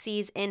shows or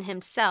sees in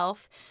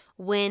himself.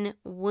 When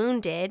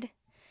wounded,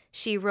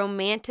 she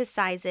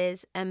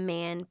romanticizes a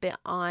man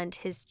beyond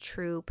his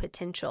true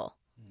potential.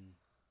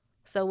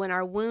 So when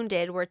we're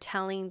wounded, we're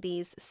telling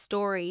these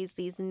stories,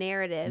 these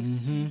narratives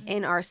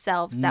in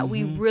ourselves that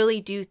we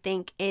really do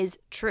think is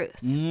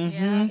truth,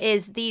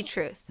 is the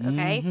truth.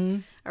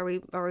 Okay, are we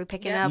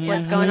picking up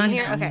what's going on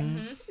here? Okay.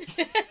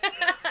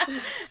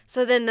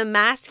 So then the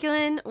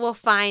masculine will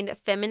find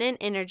feminine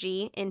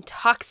energy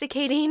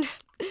intoxicating,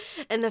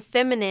 and the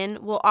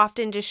feminine will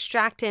often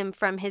distract him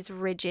from his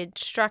rigid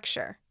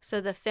structure.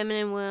 So the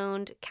feminine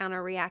wound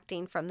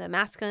counter-reacting from the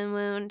masculine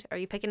wound. Are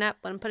you picking up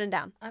what I'm putting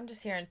down? I'm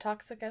just hearing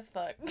toxic as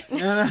fuck.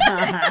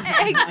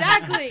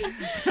 Exactly.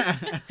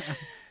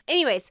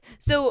 Anyways,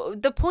 so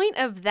the point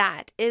of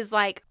that is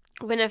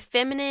when a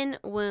feminine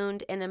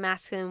wound and a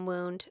masculine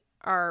wound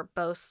are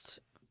both,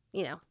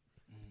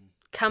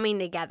 coming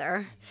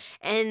together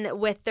and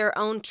with their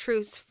own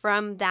truths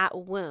from that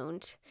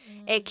wound,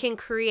 it can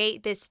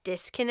create this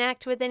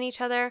disconnect within each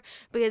other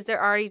because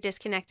they're already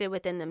disconnected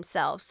within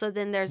themselves. So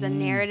then there's a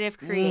narrative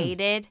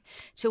created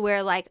to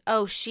where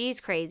oh,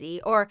 she's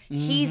crazy, or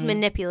he's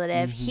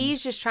manipulative.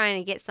 He's just trying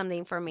to get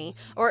something from me,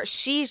 or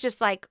she's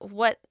just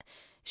what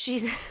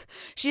she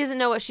doesn't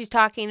know what she's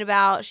talking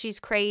about. She's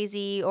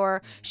crazy,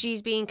 or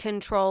she's being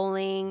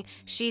controlling.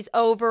 She's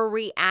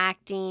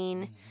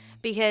overreacting.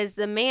 Because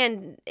the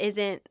man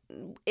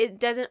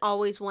doesn't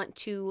always want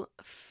to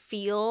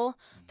feel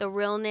the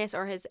realness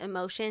or his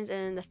emotions, and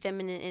then the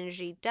feminine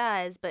energy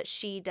does, but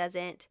she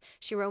doesn't.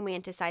 She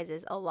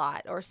romanticizes a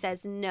lot or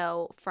says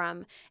no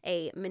from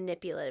a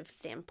manipulative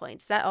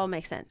standpoint. Does that all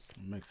make sense?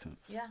 It makes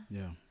sense. Yeah.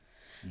 Yeah.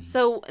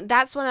 So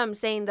that's what I'm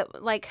saying, that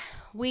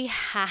we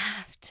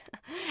have to,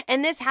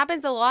 and this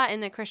happens a lot in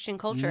the Christian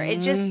culture.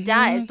 It just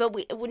does, but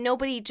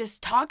nobody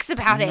just talks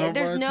about it.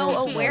 There's no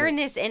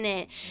awareness in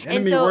it. The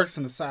enemy works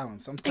in the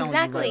silence. I'm telling you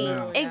right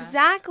now.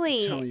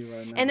 Exactly. I'm telling you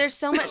right now. And there's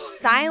so much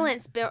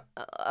silence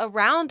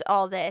around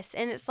all this.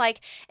 And it's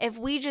if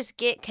we just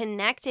get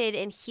connected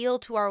and heal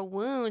to our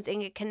wounds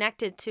and get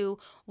connected to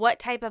what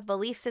type of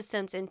belief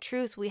systems and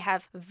truth we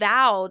have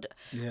vowed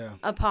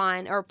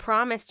upon or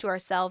promised to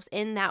ourselves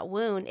in that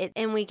wound,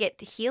 and we get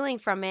healing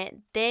from it,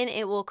 then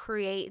it will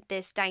create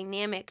this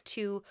dynamic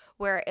to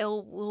where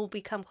will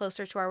become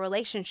closer to our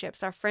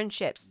relationships, our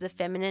friendships, the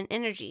feminine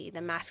energy,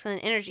 the masculine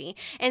energy.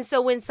 And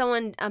so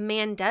when a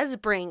man does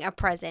bring a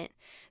present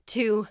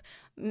to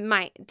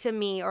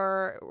me,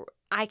 or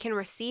I can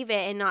receive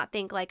it and not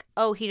think like,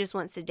 oh, he just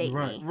wants to date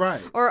me.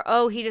 Right. Or,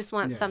 oh, he just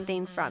wants Yeah.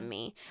 something from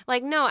me.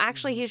 Like, no,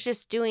 actually, he's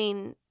just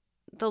doing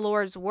the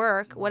Lord's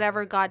work,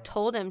 whatever God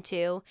told him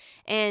to.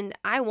 And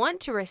I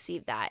want to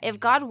receive that. If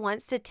God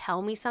wants to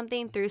tell me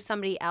something through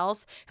somebody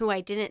else who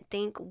I didn't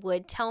think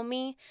would tell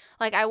me,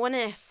 like, I want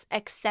to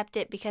accept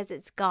it because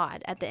it's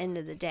God at the end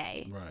of the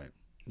day.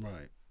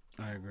 Right.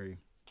 I agree.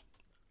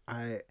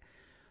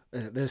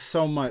 There's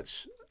so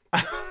much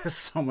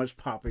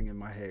popping in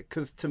my head,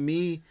 because to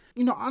me,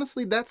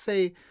 honestly, that's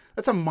a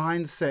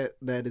mindset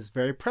that is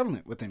very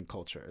prevalent within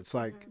culture. It's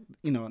like,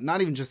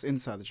 not even just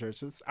inside the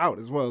church, it's out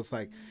as well. It's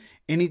like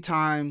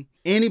anytime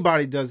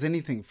anybody does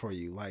anything for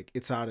you, like,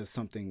 it's out as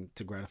something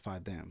to gratify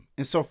them.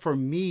 And so for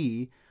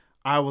me,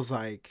 I was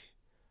like,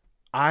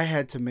 I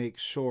had to make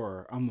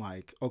sure, I'm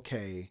like,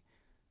 okay,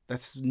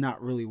 that's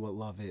not really what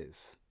love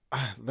is.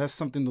 That's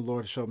something the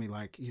Lord showed me.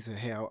 Like, he said,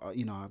 hey,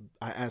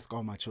 I ask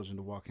all my children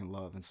to walk in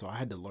love. And so I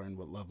had to learn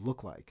what love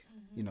looked like.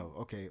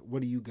 Okay,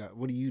 what do you got?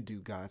 What do you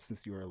do, God,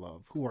 since you are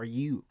love? Who are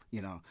you?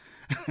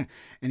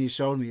 And he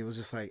showed me, it was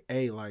just like,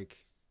 hey,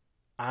 like,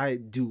 I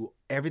do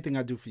everything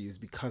I do for you is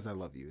because I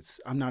love you.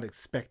 I'm not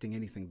expecting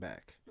anything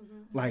back.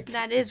 Like,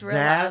 that is real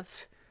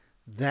love.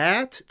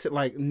 That, to,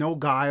 like, no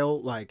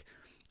guile. Like,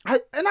 I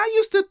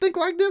used to think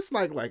like this,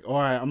 like, all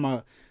right, I'm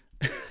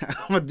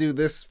gonna do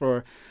this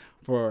for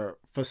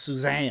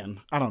Suzanne.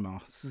 I don't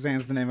know.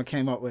 Suzanne's the name I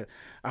came up with.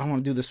 I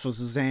want to do this for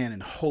Suzanne in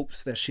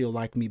hopes that she'll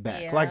like me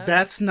back. Yeah. Like,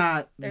 that's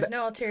not... There's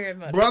no ulterior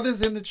motive.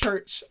 Brothers in the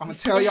church, I'm going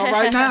to tell y'all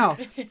right now,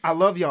 I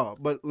love y'all.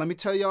 But let me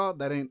tell y'all,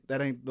 that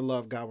ain't the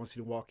love God wants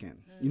you to walk in.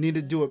 You need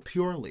to do it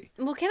purely.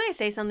 Well, can I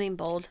say something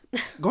bold?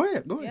 Go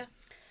ahead. Yeah.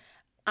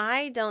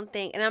 I don't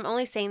think, and I'm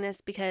only saying this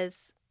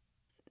because,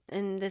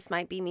 and this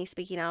might be me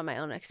speaking out of my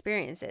own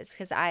experiences,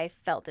 because I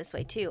felt this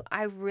way too.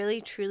 I really,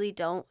 truly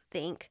don't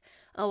think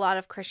a lot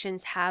of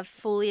Christians have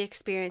fully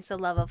experienced the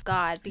love of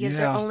God, because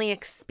they're only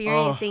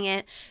experiencing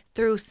it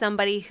through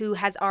somebody who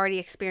has already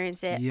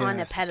experienced it on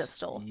a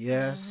pedestal.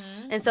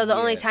 Yes. And so the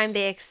only time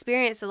they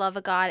experience the love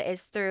of God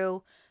is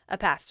through a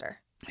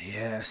pastor.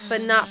 Yes.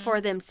 But not for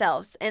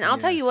themselves. And I'll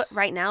tell you what,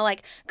 right now,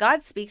 like,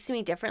 God speaks to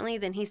me differently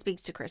than he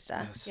speaks to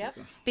Krista. Yes. Yep.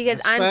 Because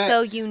That's I'm facts.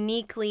 so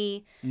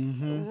uniquely,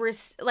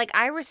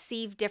 I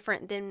receive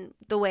different than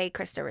the way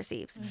Krista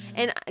receives.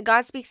 And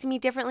God speaks to me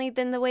differently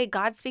than the way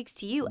God speaks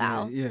to you,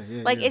 Al. Yeah.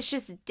 Like, yeah. it's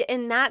just,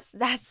 and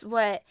that's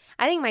what,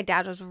 I think my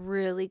dad was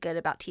really good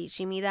about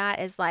teaching me that,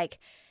 is like,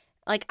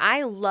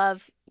 I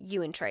love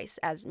you and Trace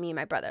as me and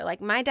my brother. Like,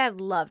 my dad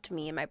loved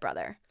me and my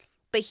brother.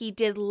 But he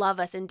did love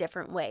us in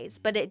different ways.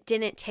 But it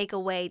didn't take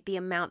away the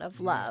amount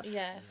of love.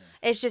 Yes.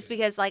 It's just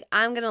because, like,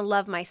 I'm going to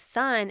love my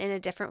son in a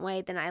different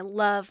way than I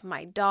love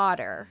my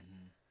daughter.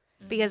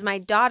 Because my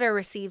daughter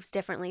receives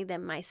differently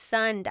than my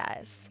son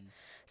does.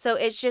 So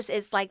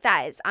it's like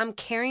that. I'm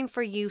caring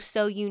for you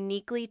so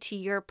uniquely to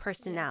your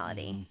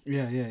personality.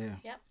 Yeah.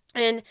 Yep.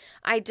 And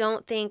I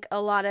don't think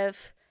a lot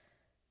of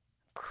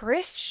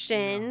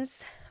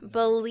Christians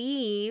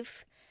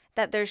believe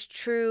that there's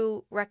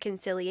true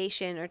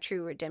reconciliation or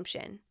true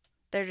redemption.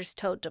 They're just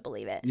told to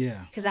believe it.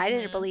 Yeah. Because I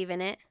didn't believe in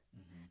it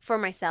for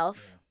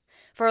myself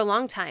for a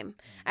long time.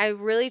 I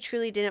really,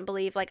 truly didn't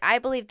believe. Like, I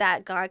believed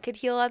that God could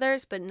heal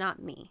others, but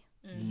not me.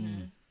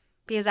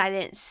 Because I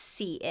didn't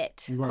see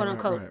it, quote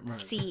unquote,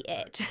 see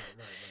it.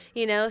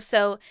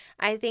 So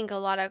I think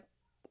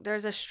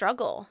there's a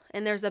struggle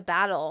and there's a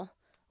battle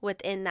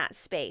within that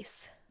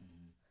space.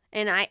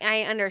 And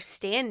I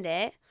understand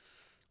it,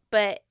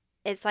 but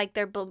it's like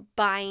they're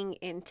buying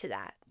into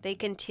that. They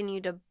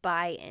continue to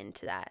buy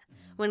into that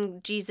when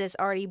Jesus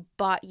already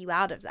bought you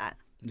out of that.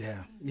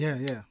 Yeah.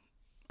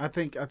 I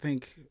think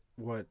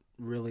what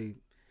really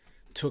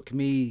took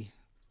me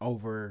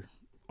overboard,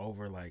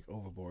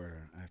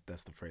 if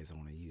that's the phrase I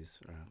want to use,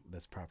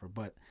 that's proper.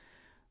 But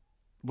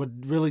what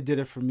really did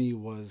it for me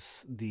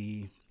was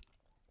the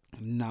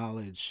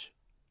knowledge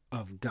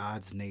of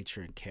God's nature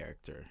and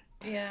character.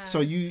 Yeah. So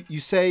you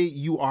say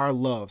you are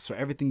love, so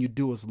everything you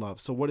do is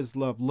love. So what does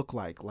love look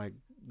like? Like,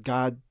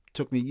 God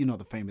took me,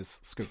 the famous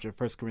scripture,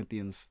 1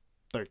 Corinthians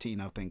 13,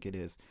 I think it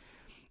is.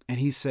 And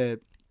he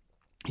said,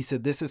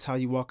 this is how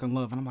you walk in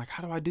love. And I'm like,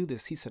 how do I do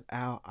this? He said,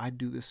 Al, I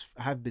do this.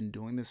 I've been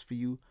doing this for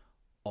you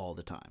all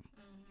the time.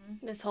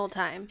 This whole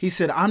time. He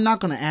said, I'm not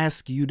going to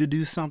ask you to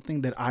do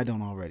something that I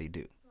don't already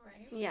do.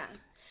 Right. Yeah.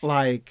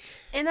 Like.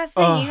 And that's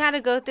the thing. You had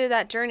to go through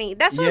that journey.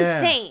 That's what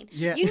I'm saying.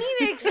 Yeah. You need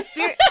to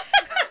experience.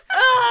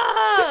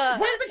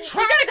 What I've been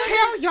trying to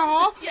tell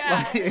y'all.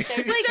 Yeah. There's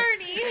a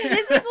journey.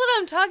 This is what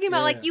I'm talking about.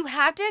 Yeah. Like, you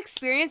have to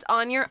experience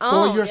on your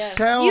own. For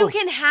yourself. You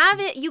can have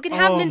it. You can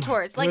have Oh,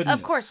 mentors. my Like, of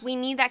goodness. course, we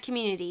need that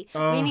community.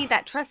 We need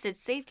that trusted,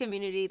 safe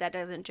community that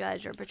doesn't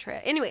judge or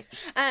betray. Anyways,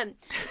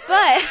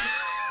 but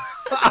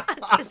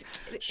just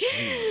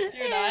kidding.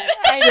 You're not.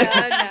 I know,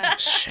 I'm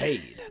not.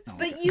 Shade. No.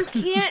 But you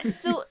can't.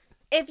 So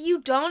if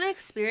you don't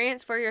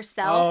experience for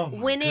yourself Oh,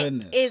 my when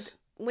goodness.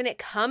 when it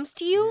comes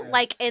to you, Yes,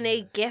 like in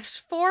a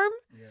gift form,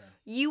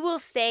 you will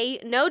say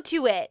no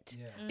to it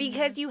Yeah.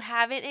 because you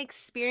haven't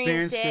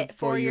experienced it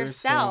for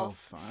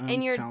yourself I'm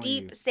in your telling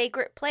deep you.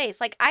 sacred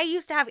place. Like, I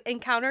used to have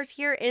encounters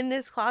here in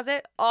this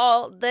closet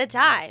all the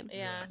time.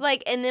 Yeah.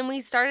 Like, and then we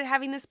started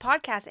having this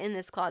podcast in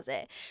this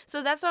closet.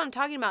 So that's what I'm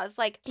talking about. It's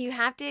like you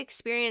have to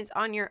experience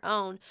on your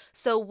own.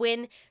 So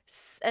when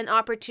an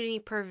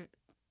opportunity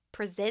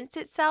presents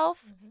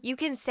itself, you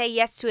can say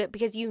yes to it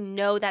because you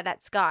know that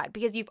that's God,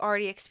 because you've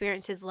already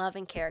experienced his love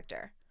and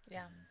character.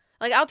 Yeah.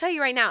 Like, I'll tell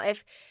you right now,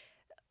 if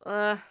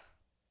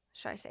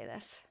should I say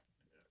this?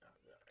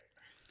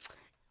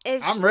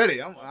 I'm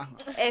ready.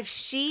 If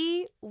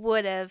she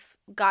would have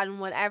gotten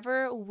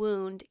whatever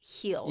wound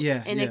healed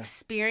and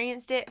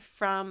experienced it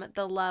from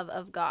the love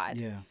of God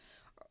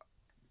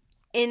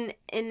in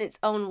its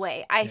own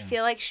way, I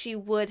feel like she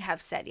would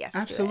have said yes to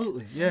it.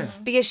 Absolutely, yeah.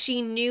 Because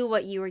she knew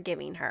what you were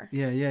giving her.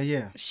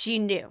 Yeah. She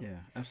knew. Yeah,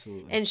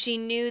 absolutely. And she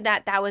knew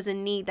that that was a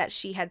need that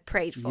she had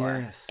prayed for.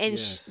 Yes, and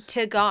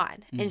to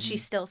God. And she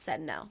still said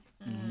no.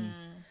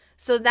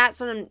 So that's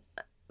what I'm...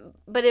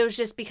 But it was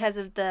just because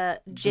of the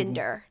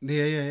gender.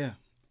 Yeah.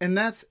 And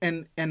that's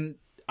and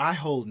I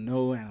hold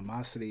no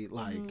animosity.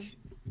 Like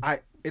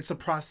it's a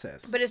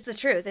process. But it's the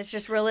truth. It's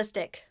just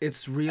realistic.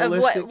 It's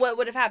realistic. Of what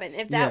would have happened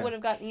if that would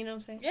have gotten, you know what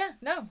I'm saying? Yeah,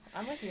 no,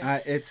 I'm with you.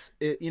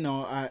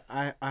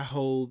 I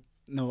hold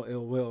no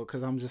ill will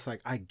because I'm just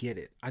like, I get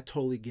it. I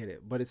totally get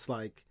it. But it's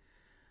like,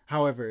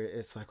 however,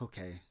 it's like,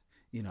 okay,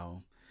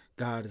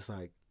 God is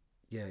like,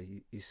 yeah,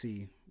 you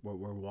see what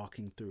we're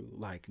walking through,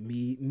 like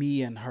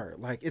me and her,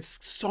 like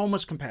it's so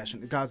much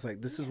compassion. God's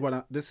like, this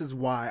is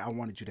why I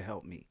wanted you to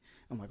help me.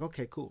 I'm like,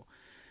 okay, cool.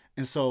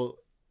 And so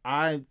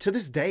to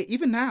this day,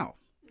 even now,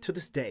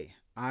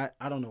 I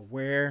don't know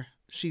where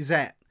she's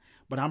at,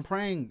 but I'm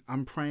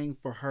praying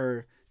for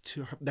her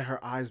that her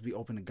eyes be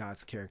open to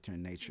God's character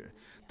and nature,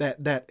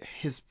 that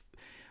his,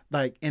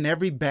 like, in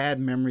every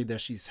bad memory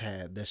that she's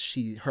had, that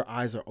her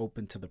eyes are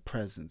open to the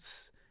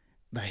presence,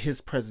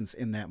 his presence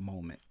in that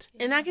moment.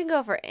 And that can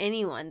go for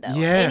anyone, though.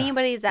 Yeah,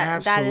 Anybody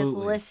that is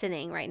absolutely.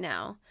 listening right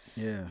now.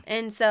 Yeah.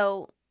 And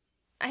so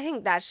I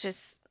think that's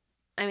just,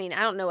 I mean,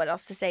 I don't know what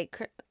else to say.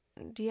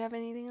 Do you have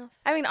anything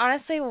else? I mean,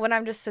 honestly, when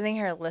I'm just sitting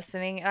here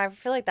listening, and I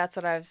feel like that's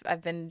what I've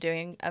been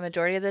doing a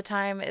majority of the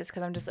time, is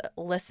because I'm just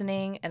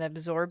listening and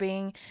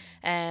absorbing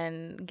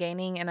and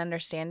gaining and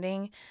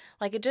understanding.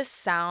 Like, it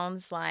just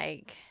sounds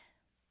like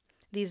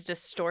these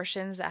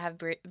distortions that have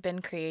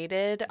been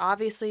created,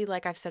 obviously,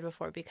 like I've said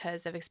before,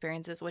 because of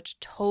experiences, which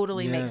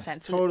totally makes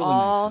sense.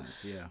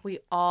 We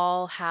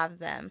all have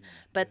them.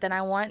 But then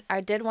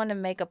I did want to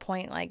make a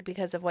point, like,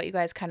 because of what you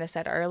guys kind of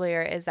said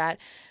earlier, is that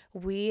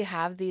we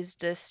have these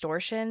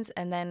distortions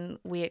and then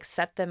we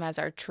accept them as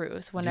our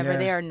truth whenever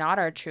they are not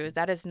our truth.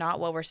 That is not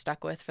what we're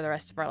stuck with for the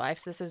rest of our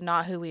lives. This is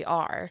not who we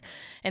are.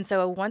 And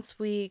so once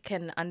we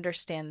can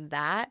understand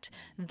that,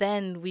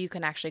 then we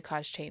can actually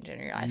cause change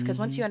in your life. Because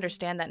once you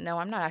understand that, no,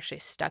 I'm not actually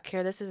stuck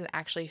here. This isn't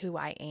actually who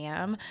I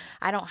am.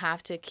 I don't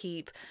have to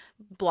keep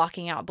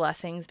blocking out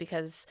blessings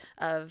because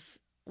of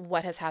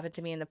what has happened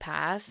to me in the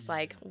past.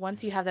 Like,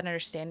 once you have that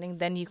understanding,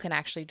 then you can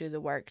actually do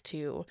the work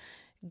to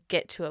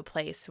get to a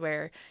place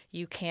where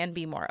you can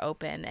be more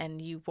open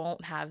and you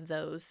won't have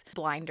those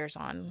blinders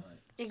on.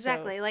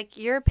 Exactly. So, like,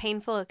 your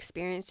painful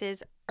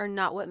experiences are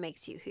not what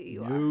makes you who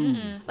you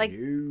are. Like,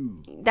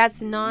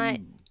 that's not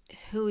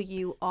who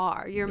you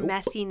are. Your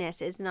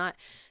messiness is not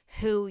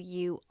who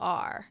you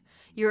are.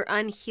 Your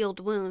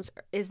unhealed wounds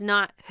is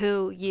not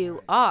who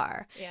you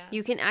are. Yeah.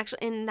 You can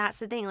actually, and that's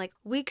the thing, like,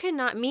 we could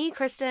not, me,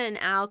 Krista,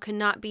 and Al could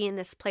not be in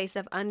this place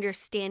of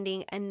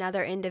understanding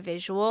another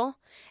individual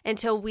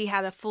until we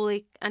had to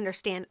fully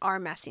understand our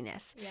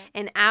messiness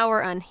and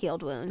our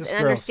unhealed wounds. This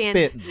and girl's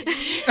understand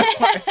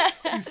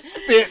She's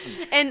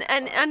spitting.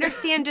 and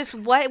understand just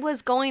what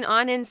was going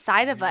on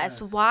inside of us,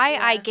 why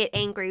I get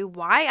angry,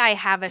 why I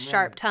have a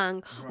sharp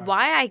tongue,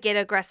 why I get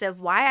aggressive,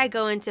 why I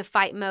go into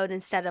fight mode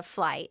instead of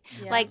flight.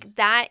 Like,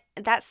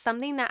 that's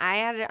something that I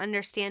had to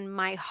understand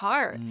my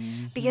heart,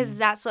 because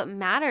that's what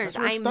matters.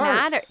 I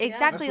matter.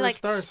 Exactly. Like,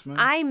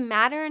 I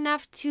matter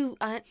enough to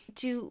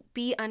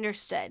be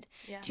understood,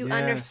 to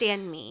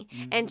understand me,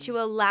 and to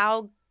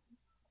allow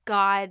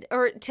God,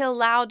 or to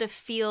allow to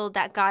feel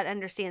that God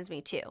understands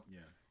me too.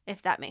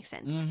 If that makes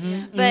sense.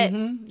 But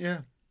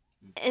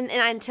and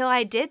until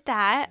I did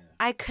that,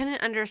 I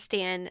couldn't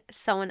understand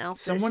someone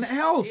else's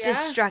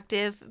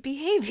destructive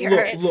behavior.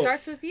 Look, it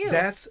starts with you.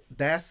 That's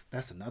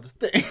another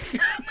thing.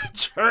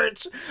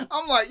 Church,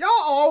 I'm like, y'all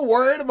all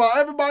worried about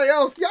everybody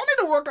else. Y'all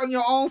need to work on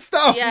your own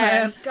stuff,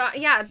 man.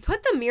 God,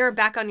 put the mirror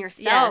back on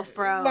yourself,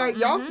 bro. Like,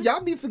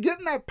 y'all be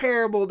forgetting that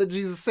parable that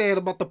Jesus said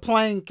about the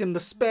plank and the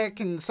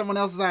speck and someone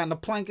else's eye and the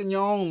plank in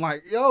your own.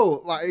 Like,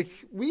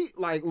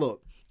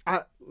 look.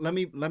 Let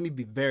me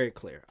be very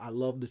clear. I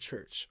love the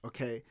church,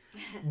 okay,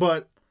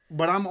 but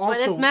I'm also.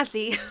 But it's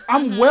messy.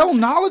 I'm well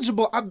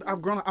knowledgeable.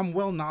 I'm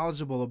well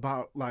knowledgeable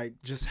about, like,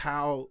 just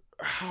how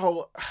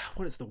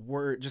what is the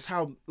word? Just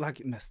how,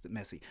 like,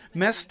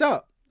 messed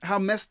up. How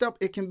messed up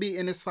it can be,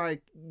 and it's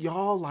like,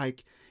 y'all,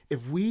 like,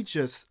 if we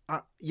just,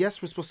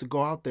 yes, we're supposed to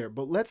go out there,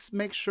 but let's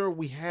make sure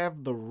we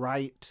have the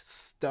right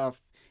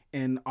stuff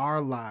in our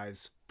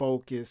lives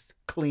focused,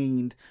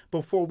 cleaned,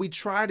 before we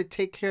try to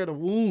take care of the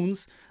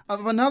wounds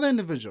of another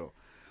individual.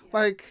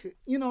 Like,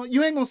 you know,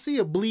 you ain't gonna see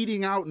a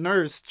bleeding out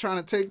nurse trying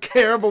to take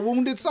care of a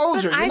wounded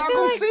soldier. You're not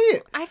gonna see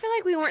it. I feel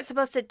like we weren't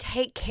supposed to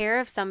take care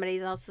of somebody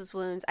else's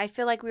wounds. I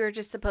feel like we were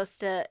just supposed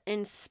to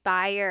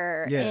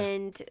inspire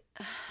and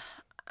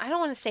I don't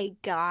want to say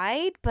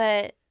guide,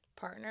 but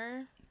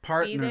Partner. Be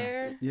Partner.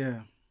 there.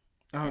 Yeah.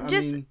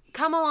 just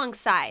come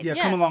alongside. Yeah,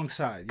 Yes. come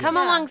alongside. Come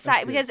Yeah.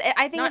 alongside, That's because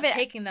I think Not of it.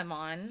 taking them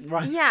on.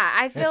 Right. Yeah,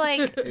 I feel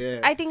like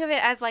Yeah. I think of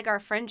it as like our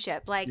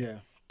friendship. Like Yeah.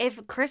 if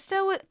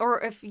Krista would,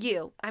 or if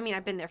you, I mean,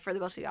 I've been there for the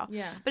both of y'all.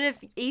 Yeah. But if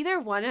either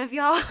one of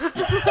y'all,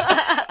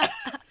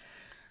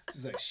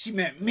 She's like, she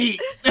meant me.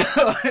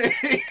 but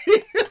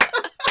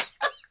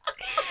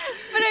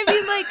I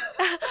mean, like,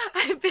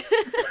 I've been,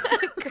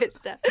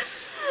 Krista,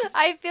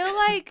 I feel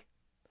like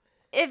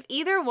if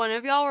either one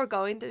of y'all were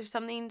going through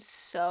something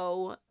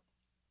so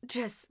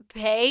just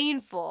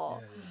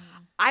painful,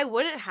 I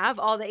wouldn't have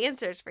all the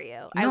answers for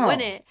you. I No.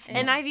 wouldn't.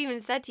 And I've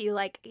even said to you,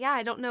 like, yeah,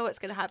 I don't know what's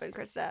going to happen,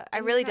 Krista. I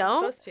really You're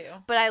not don't. supposed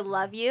to. But I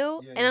love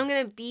you, Yeah, and yeah. I'm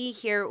going to be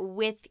here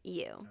with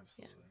you.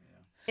 Absolutely,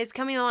 It's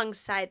coming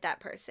alongside that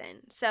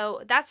person.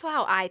 So that's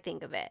how I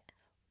think of it.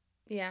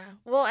 Yeah.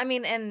 Well, I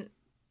mean,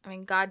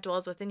 God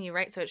dwells within you,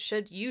 right? So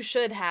you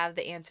should have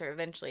the answer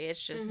eventually.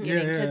 It's just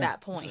getting Yeah, to yeah.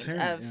 that Just point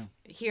hearing of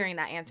it, hearing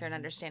that answer and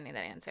understanding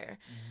that answer.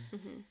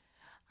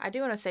 I do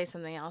want to say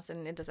something else,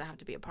 and it doesn't have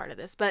to be a part of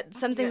this, but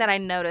something that I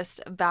noticed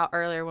about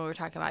earlier when we were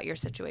talking about your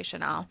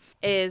situation, Al,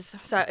 is,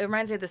 so it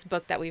reminds me of this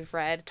book that we've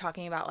read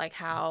talking about like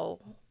how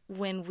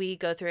when we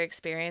go through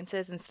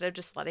experiences, instead of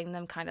just letting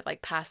them kind of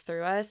like pass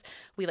through us,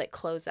 we like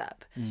close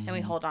up and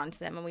we hold on to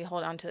them, and we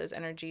hold on to those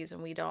energies,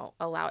 and we don't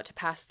allow it to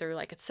pass through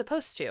like it's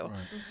supposed to.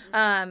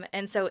 Right.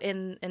 And so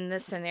in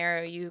this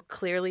scenario, you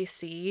clearly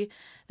see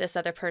this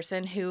other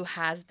person who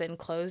has been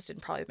closed and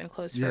probably been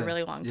closed for a Yeah,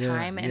 really long yeah,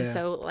 time. And yeah.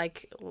 so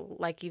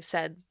like you've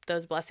said,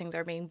 those blessings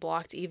are being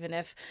blocked, even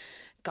if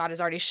God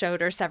has already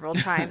showed her several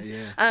times.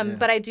 Yeah.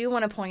 But I do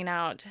want to point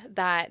out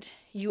that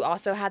you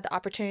also had the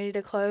opportunity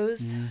to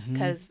close,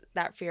 because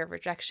that fear of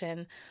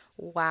rejection,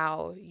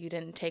 wow, you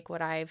didn't take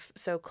what I've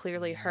so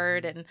clearly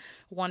heard and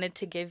wanted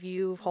to give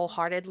you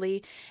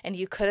wholeheartedly. And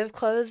you could have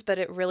closed, but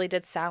it really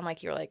did sound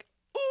like you were like,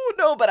 oh,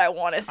 no, but I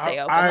want to stay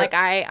open.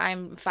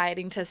 I'm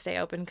fighting to stay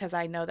open because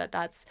I know that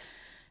that's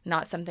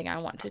not something I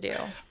want to do.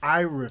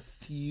 I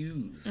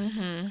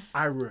refused.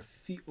 I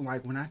refused.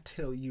 Like when I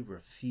tell you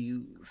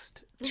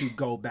refused to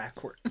go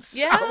backwards,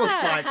 Yeah. I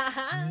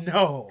was like,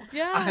 no,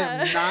 Yeah. I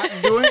am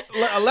not doing it.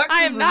 Alexis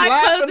I am is not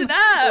laughing. closing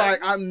up. Like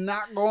I'm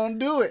not gonna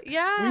do it.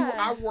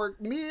 Yeah.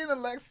 Me and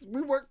Alexis,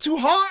 we worked too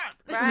hard.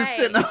 Right. We're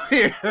sitting up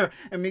here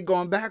and me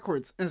going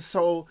backwards. And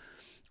so,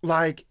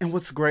 like, and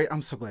what's great,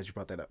 I'm so glad you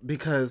brought that up,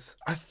 because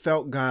I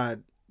felt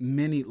God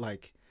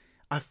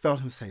I felt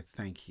him say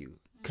thank you.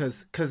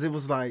 Cause it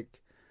was like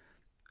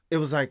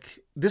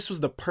this was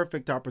the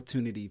perfect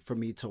opportunity for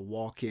me to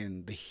walk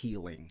in the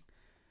healing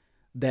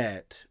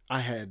that I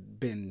had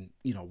been,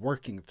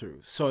 working through.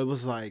 So it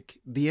was like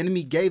the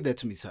enemy gave that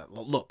to me. Said,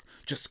 look,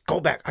 just go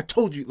back. I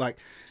told you, like,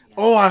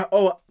 I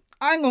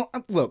ain't gonna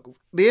look.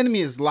 The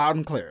enemy is loud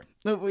and clear.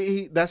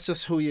 That's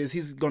just who he is.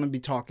 He's gonna be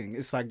talking.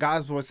 It's like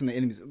God's voice and the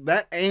enemy's.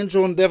 That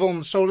angel and devil on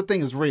the shoulder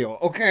thing is real.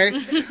 Okay.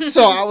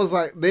 So I was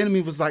like, the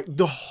enemy was like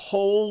the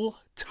whole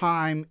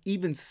time,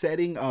 even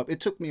setting up. It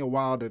took me a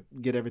while to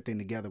get everything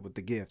together with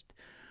the gift,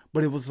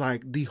 but it was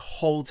like the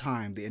whole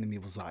time the enemy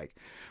was like,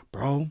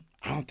 bro,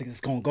 I don't think it's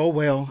gonna go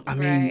well. I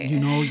mean, Right.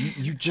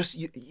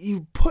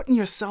 you putting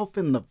yourself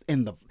in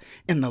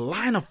the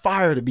line of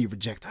fire to be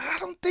rejected. I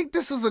don't think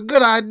this is a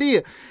good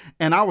idea.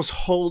 And I was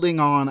holding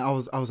on. I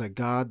was like,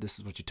 God, this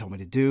is what you told me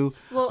to do.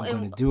 Well, I'm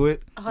gonna do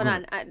it. Hold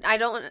on.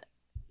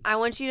 I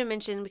want you to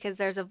mention, because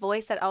there's a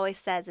voice that always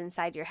says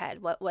inside your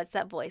head. What's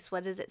that voice?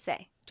 What does it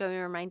say? Do you want me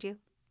to remind you?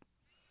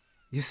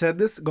 You said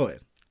this? Go ahead.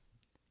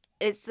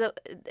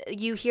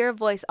 You hear a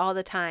voice all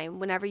the time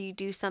whenever you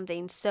do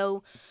something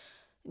so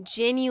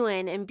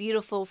genuine and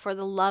beautiful for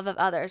the love of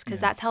others, because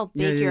that's how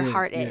big your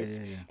heart is.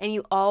 Yeah. And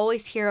you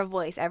always hear a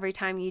voice every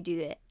time you do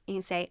it, and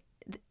you say,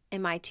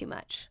 am I too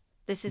much?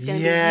 This is going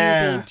to be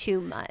you being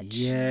too much.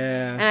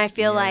 Yeah. And I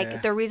feel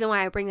like the reason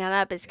why I bring that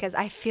up is because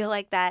I feel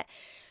like that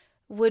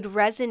would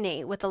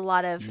resonate with a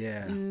lot of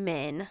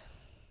men.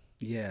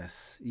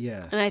 Yes.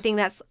 And I think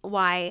that's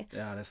why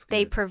that's good.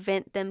 they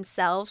prevent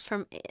themselves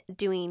from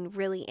doing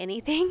really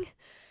anything,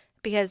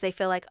 because they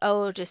feel like,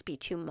 oh, it'll just be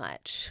too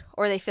much.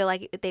 Or they feel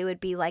like they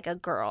would be like a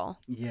girl.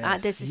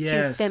 Yes. This is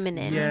too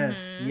feminine.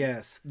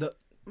 Yes.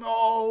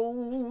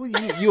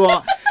 You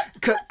are.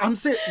 Cause I'm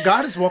saying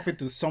God is walking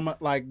through so much.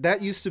 Like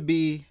that used to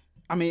be.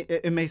 I mean,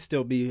 it may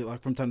still be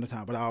like from time to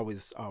time, but I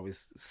always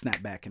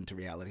snap back into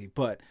reality.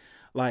 But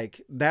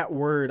like that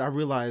word, I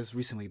realized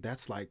recently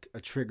that's like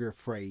a trigger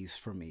phrase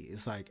for me.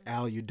 It's like,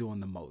 Al, you're doing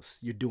the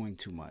most. You're doing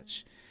too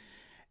much.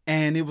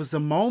 And it was a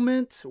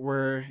moment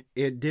where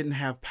it didn't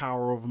have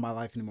power over my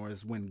life anymore.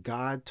 Is when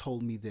God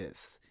told me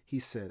this. He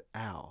said,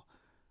 Al,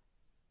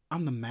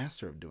 I'm the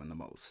master of doing the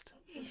most.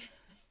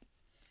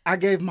 I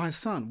gave my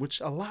son, which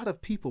a lot of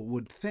people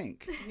would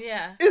think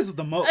is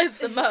the most. It's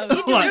the most.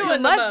 You do too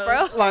much,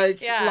 bro.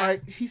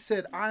 Like he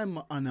said, I'm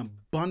an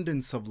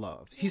abundance of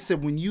love. He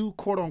said, when you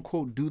quote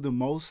unquote do the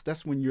most,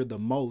 that's when you're the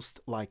most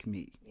like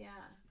me. Yeah.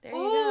 There you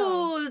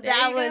Ooh, go.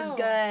 that was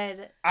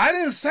good. I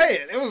didn't say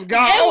it. It was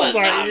God. It I was was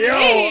like, not yo,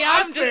 me.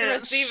 I I'm just said,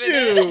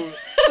 receiving shoot.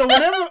 So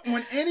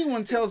when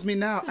anyone tells me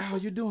now, Al,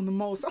 you're doing the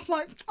most, I'm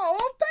like,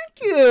 oh,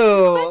 thank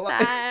you.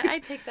 I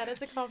take that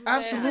as a compliment.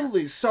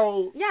 Absolutely.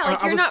 So Yeah,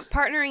 like you're not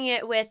partnering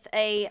it with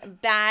a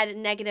bad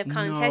negative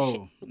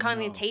connotation.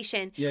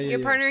 No. Yeah, You're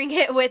partnering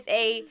it with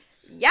a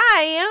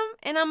I am,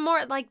 and I'm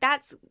more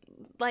that's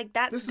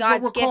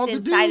God's gift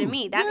inside of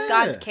me. That's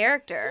God's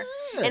character,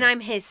 and I'm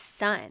His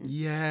son.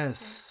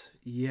 Yes.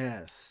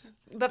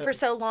 But for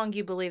so long,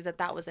 you believed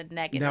that was a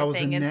negative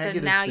thing. And so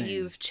now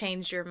you've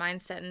changed your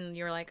mindset and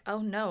you're like, oh,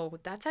 no,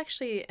 that's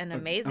actually an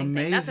amazing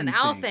thing. That's an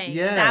Al thing.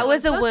 Yeah. That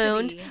was a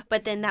wound,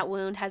 but then that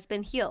wound has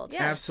been healed.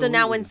 Yeah. Absolutely. So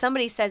now when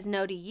somebody says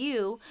no to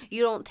you,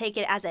 you don't take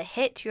it as a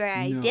hit to your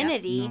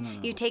identity. No.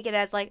 You take it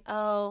as like,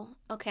 oh,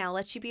 okay, I'll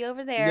let you be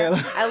over there.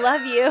 Yeah. I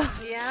love you.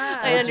 Yeah.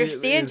 I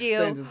understand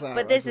you,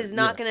 but this is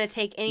not going going to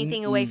take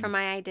anything away from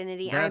my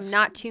identity. I'm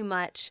not too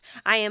much.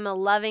 I am a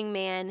loving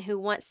man who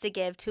wants to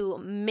give to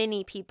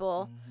many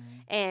people,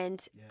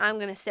 and I'm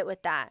going to sit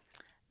with that.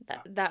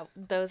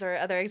 Those are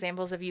other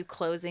examples of you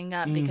closing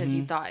up because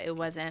you thought it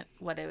wasn't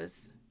what it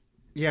was.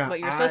 Yeah, what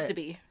you're supposed to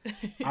be.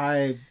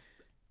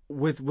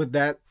 With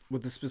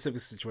the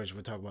specific situation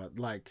we're talking about,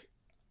 like,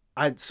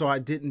 I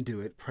didn't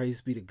do it.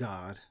 Praise be to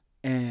God.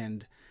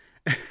 And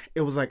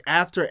it was like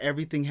after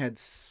everything had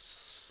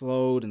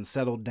slowed and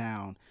settled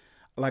down,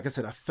 like I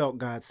said, I felt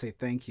God say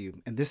thank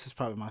you. And this is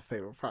probably my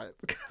favorite part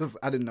because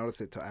I didn't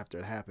notice it till after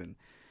it happened.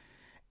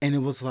 And it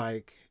was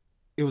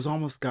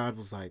almost God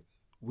was like,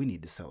 we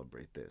need to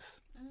celebrate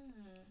this.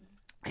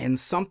 And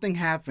something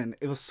happened.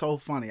 It was so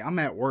funny. I'm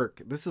at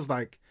work. This is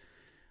like,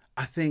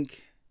 I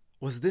think,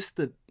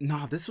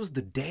 this was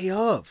the day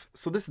of.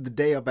 So this is the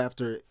day of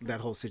after that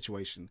whole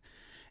situation.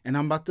 And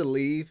I'm about to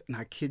leave, and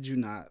I kid you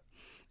not,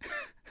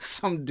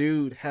 some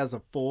dude has a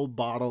full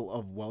bottle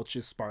of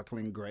Welch's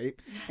sparkling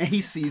grape, and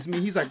he sees me.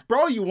 He's like,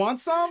 bro, you want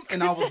some?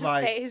 And I was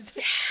like,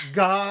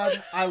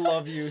 God, I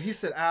love you. He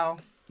said, Al,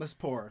 let's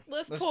pour.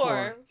 Let's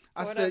pour.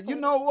 I said, you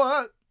know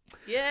what?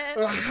 Yeah.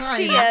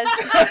 She is.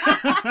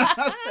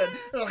 I said,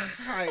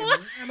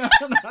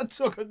 and I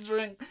took a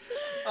drink.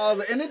 I was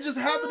like, and it just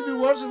happened to be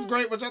Welch's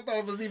grape, which I thought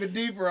it was even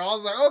deeper. I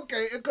was like,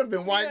 okay, it could have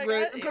been white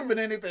grape. It could have been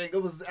anything.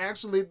 It was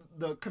actually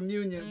the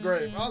communion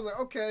grape. I was like,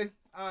 okay,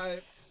 all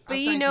right. But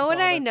you know what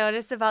I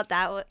noticed about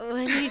that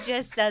when you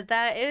just said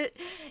that?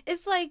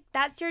 It's like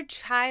that's your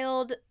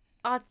child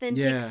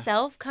authentic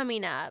self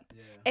coming up.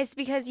 Yeah. It's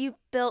because you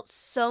built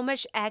so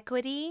much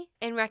equity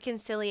and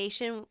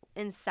reconciliation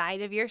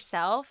inside of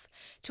yourself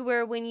to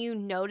where when you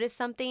notice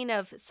something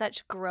of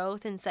such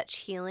growth and such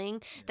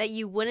healing that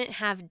you wouldn't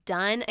have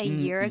done a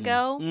year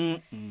ago,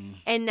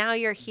 and now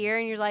you're here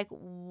and you're like,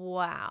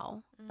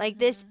 wow, like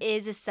this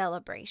is a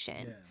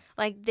celebration. Yeah.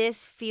 Like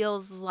this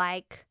feels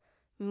like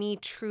me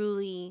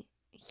truly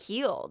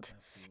healed.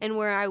 And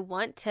where I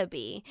want to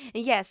be.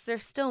 And yes,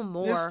 there's still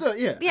more.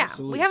 Absolutely.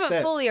 We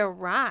haven't fully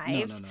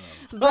arrived.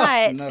 No.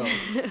 But no.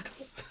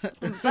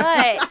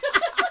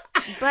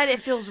 but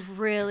it feels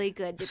really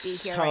good to be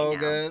here right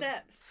good. now.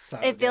 So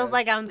it feels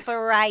like I'm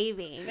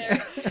thriving.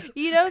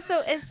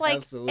 So it's like,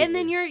 absolutely. And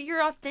then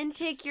you're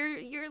authentic.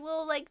 You're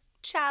little like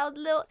child,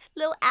 little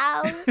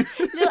Al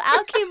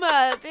came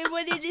up and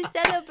wanted to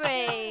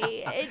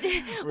celebrate.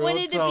 It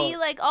wanted to be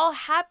like all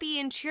happy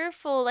and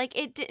cheerful. Like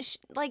it did,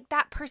 like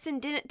that person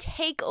didn't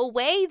take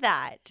away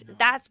that. No.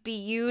 That's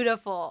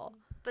beautiful.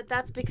 But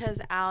that's because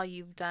Al,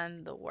 you've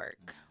done the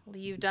work.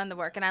 You've done the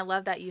work, and I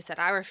love that you said,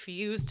 I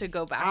refuse to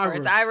go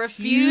backwards. I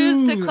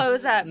refuse to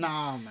close up.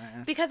 Nah,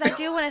 man. Because I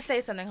do want to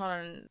say something. Hold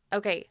on.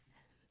 Okay.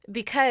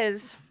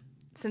 Because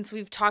since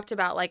we've talked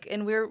about like,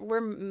 and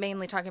we're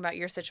mainly talking about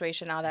your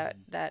situation now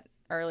that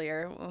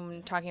earlier, when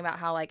we're talking about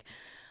how like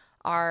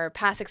our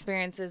past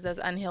experiences, those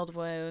unhealed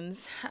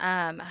wounds,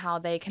 how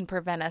they can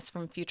prevent us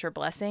from future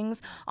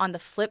blessings. On the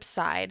flip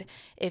side,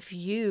 if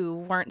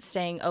you weren't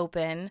staying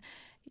open,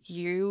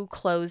 you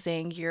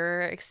closing,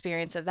 your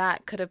experience of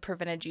that could have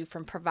prevented you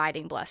from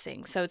providing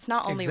blessings. So it's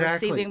not only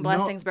receiving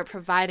blessings, but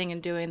providing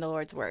and doing the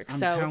Lord's work. I'm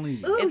telling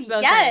you. It's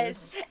both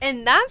things.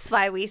 And that's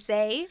why we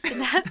say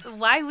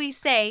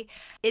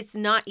it's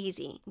not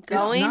easy.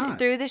 Going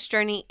through this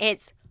journey,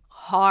 it's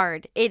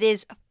hard. It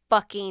is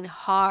fucking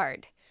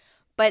hard,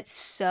 but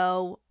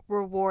so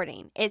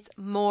rewarding. It's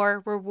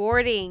more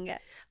rewarding.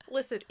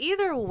 Listen,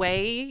 either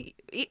way,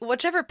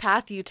 whichever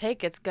path you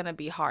take, it's going to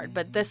be hard.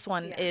 But this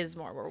one is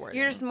more rewarding.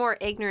 You're just more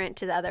ignorant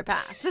to the other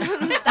path.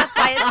 That's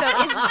why it's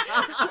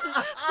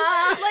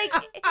so like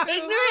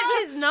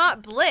ignorance is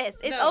not bliss.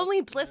 It's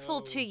only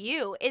blissful to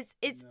you.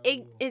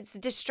 It's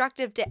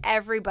destructive to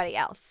everybody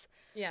else.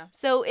 Yeah.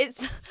 So it's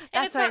And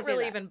that's it's why I not say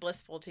really that. even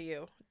blissful to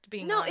you, to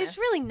being No, honest. it's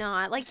really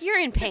not. Like, you're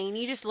in pain.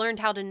 You just learned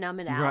how to numb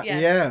it out. Right.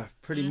 Yes. Yeah,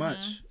 pretty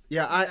much.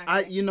 Yeah, I,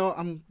 Exactly. you know,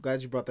 I'm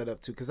glad you brought that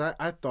up too, because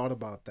I thought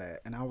about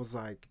that, and I was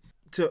like,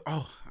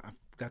 I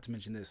forgot to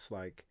mention this,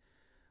 like,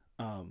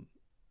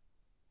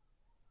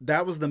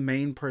 that was the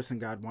main person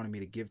God wanted me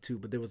to give to,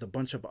 but there was a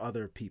bunch of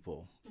other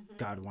people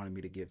God wanted me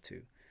to give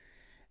to,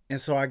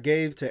 and so I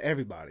gave to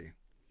everybody.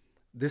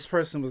 This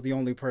person was the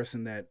only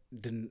person that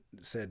didn't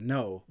said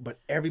no, but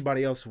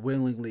everybody else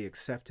willingly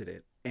accepted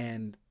it,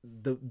 and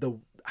the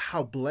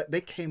how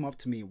they came up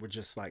to me and were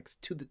just like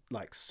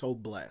like so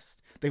blessed.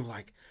 They were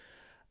like,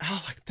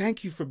 "Oh, like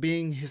thank you for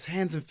being his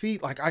hands and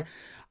feet." Like I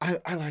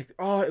like,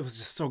 oh, it was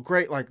just so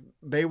great. Like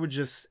they were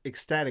just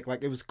ecstatic.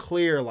 Like it was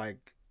clear.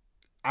 Like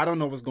I don't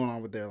know what's going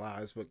on with their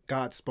lives, but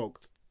God spoke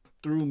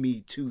through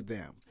me to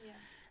them. Yeah.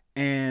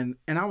 And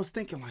I was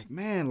thinking like,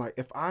 man, like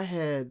if I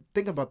had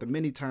think about the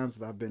many times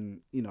that I've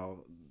been, you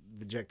know,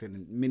 rejected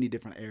in many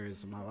different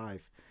areas of my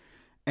life,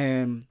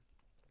 and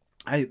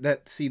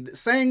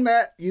saying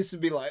that used to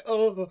be like,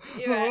 oh,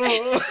 This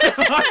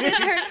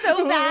hurts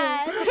so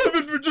bad. I've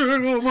been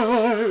rejected all my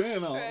life, you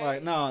know, Right.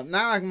 like no,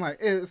 now I'm like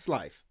it's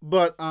life.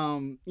 But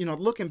you know,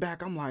 looking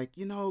back, I'm like,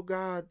 you know,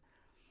 God,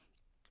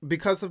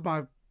 because of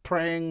my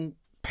praying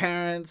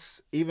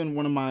parents, even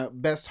one of my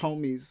best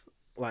homies,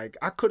 like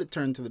I could have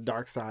turned to the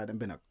dark side and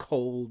been a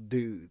cold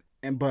dude,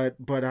 and but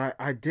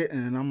I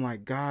didn't, and I'm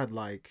like, God,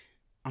 like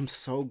I'm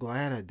so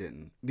glad I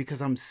didn't,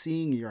 because I'm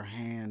seeing your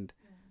hand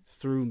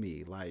through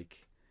me.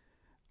 Like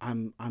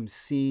I'm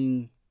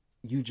seeing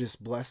you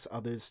just bless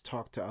others,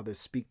 talk to others,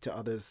 speak to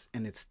others,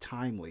 and it's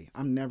timely.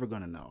 I'm never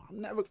gonna know.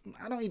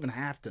 I don't even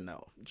have to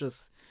know.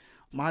 Just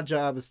my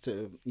job is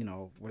to, you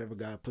know, whatever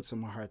God puts in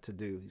my heart to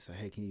do. He said,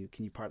 hey, can you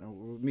partner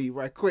with me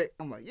right quick?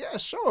 I'm like, yeah,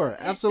 sure,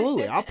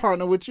 absolutely. I'll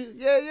partner with you.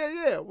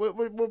 Yeah.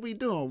 What we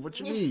doing? What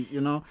you need?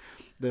 You know?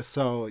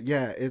 So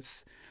yeah,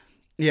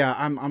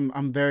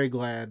 I'm very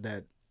glad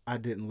that I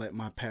didn't let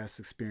my past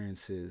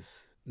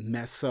experiences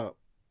mess up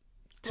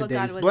What God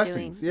today's was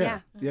blessings. doing.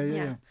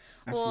 Yeah.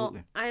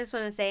 Absolutely. Well, I just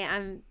want to say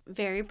I'm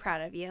very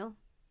proud of you.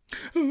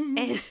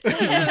 Thank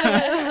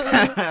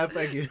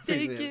you.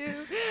 Thank you.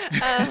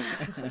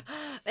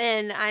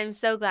 And I'm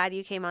so glad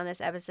you came on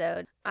this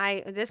episode.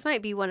 This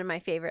might be one of my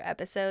favorite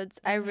episodes.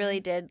 I really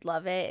did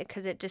love it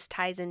because it just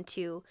ties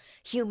into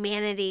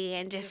humanity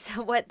and just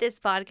what this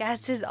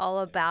podcast is all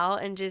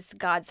about, and just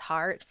God's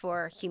heart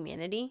for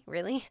humanity,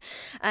 really.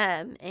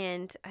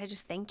 And I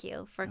just thank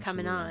you for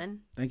coming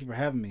on. Thank you for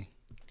having me.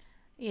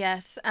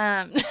 Yes. Yes,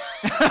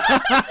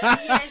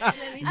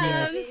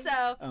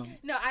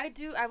 No,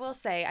 I will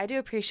say, I do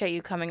appreciate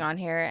you coming on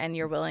here and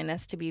your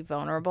willingness to be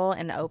vulnerable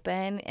and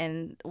open,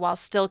 and while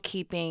still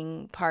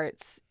keeping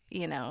parts,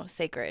 you know,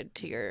 sacred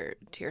to your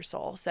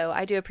soul. So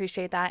I do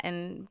appreciate that,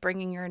 and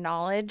bringing your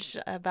knowledge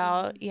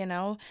about, you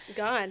know,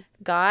 God,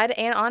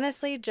 and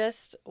honestly,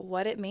 just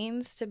what it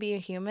means to be a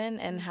human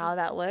and how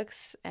that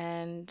looks.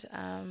 And,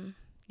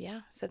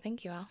 yeah, so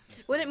thank you, Al.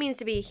 What it means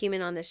to be a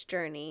human on this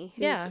journey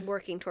who's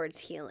working towards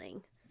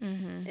healing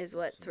is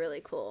what's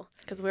really cool.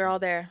 Because we're all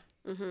there.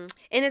 And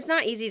it's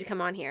not easy to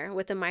come on here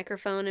with a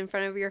microphone in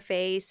front of your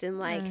face and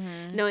like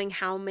knowing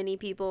how many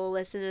people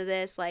listen to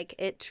this. Like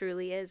it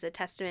truly is a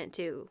testament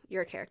to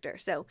your character.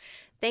 So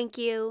thank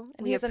you.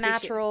 And he's a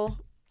natural.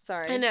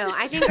 Sorry. I know.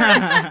 I think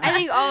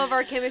all of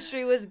our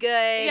chemistry was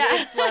good.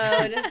 Yeah. It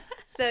flowed.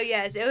 So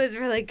yes, it was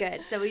really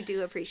good. So we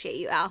do appreciate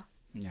you, Al.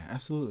 Yeah,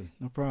 absolutely.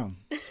 No problem.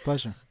 It's a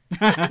pleasure.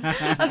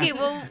 Okay,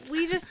 well,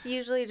 we just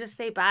usually just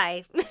say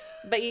bye.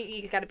 But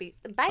you got to be,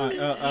 bye. You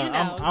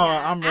know.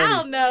 I'm ready.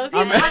 Al knows.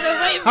 He's been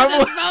waiting for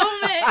this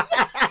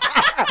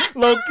moment.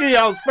 Low key,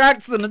 I was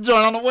practicing the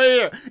joint on the way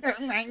here.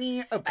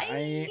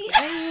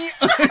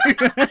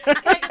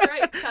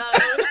 Great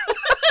tone.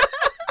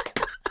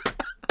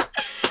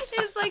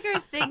 It's like our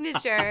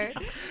signature.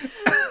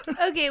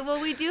 Okay, well,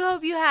 we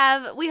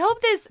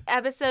hope this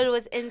episode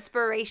was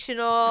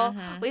inspirational.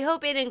 We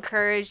hope it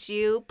encouraged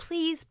you.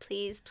 Please,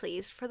 please,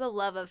 please, for the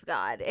love of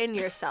God and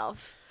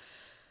yourself,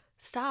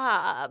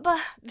 stop.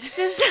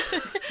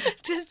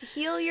 Just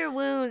heal your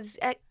wounds.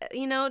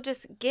 You know,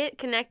 just get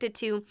connected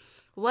to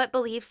what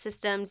belief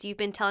systems you've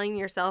been telling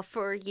yourself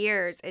for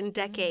years and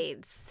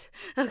decades,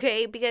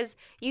 okay? Because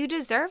you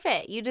deserve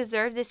it. You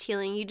deserve this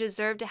healing. You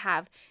deserve to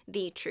have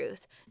the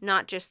truth,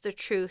 not just the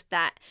truth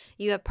that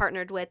you have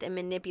partnered with and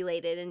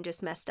manipulated and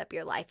just messed up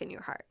your life and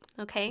your heart,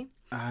 okay?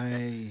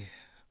 I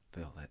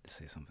feel led to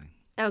say something.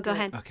 Oh, go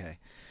ahead. Okay.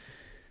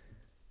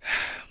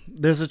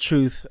 There's a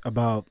truth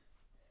about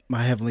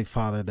my Heavenly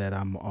Father that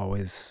I'm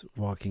always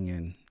walking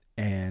in,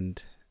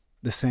 and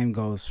the same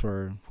goes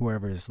for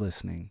whoever is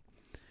listening.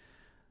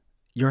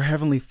 Your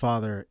Heavenly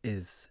Father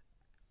is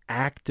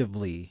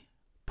actively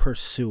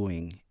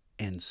pursuing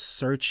and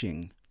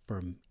searching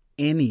for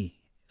many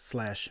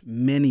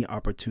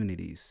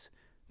opportunities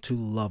to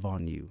love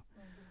on you.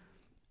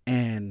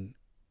 And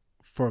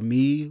for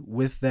me,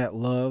 with that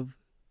love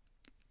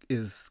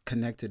is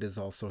connected is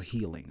also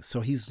healing. So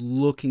he's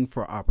looking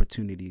for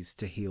opportunities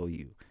to heal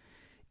you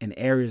in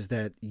areas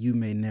that you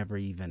may never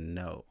even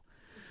know.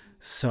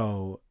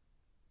 So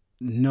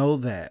know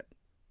that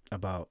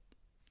about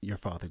your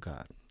Father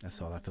God.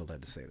 That's all I feel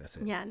led to say. That's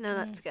it. Yeah, no,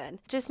 that's good.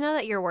 Just know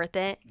that you're worth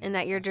it and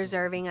that you're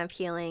deserving of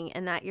healing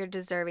and that you're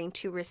deserving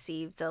to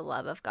receive the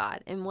love of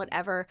God in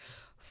whatever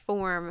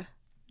form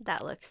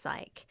that looks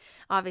like.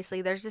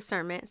 Obviously, there's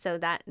discernment, so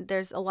that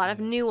there's a lot of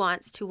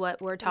nuance to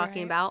what we're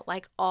talking about.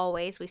 Like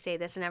always, we say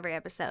this in every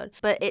episode,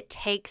 but it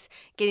takes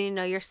getting to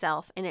know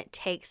yourself and it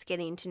takes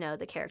getting to know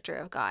the character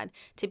of God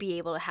to be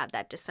able to have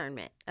that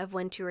discernment of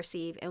when to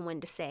receive and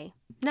when to say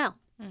no.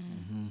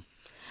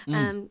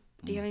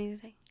 Do you have anything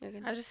to say? You're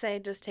good. I'll just say,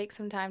 just take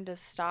some time to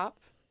stop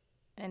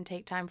and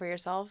take time for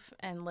yourself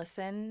and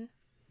listen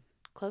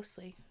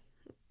closely.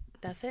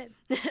 That's it.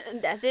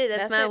 That's it.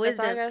 That's my wisdom. That's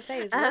all I gotta say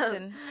is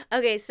listen.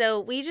 Okay, so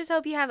we just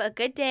hope you have a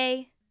good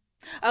day.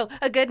 Oh,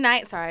 a good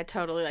night. Sorry, I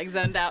totally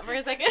zoned out for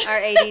a second. Our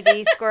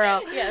ADD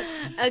squirrel. Yes.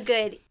 A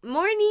good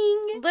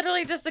morning.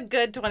 Literally just a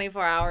good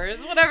 24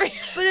 hours, whatever.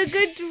 But a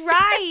good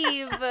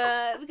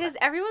drive. Because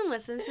everyone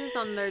listens to this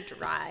on their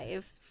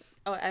drive.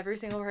 Oh, every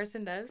single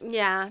person does?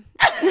 Yeah.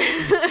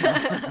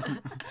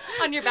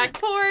 On your back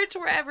porch,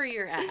 wherever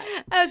you're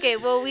at. Okay,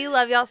 well, we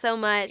love y'all so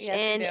much. Yes,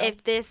 and we do.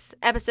 if this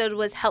episode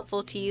was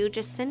helpful to you,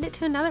 just send it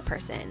to another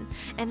person.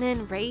 And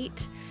then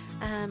rate,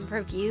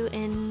 review,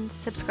 and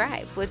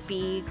subscribe would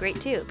be great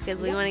too. Because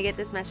we want to get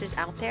this message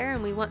out there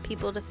and we want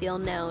people to feel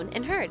known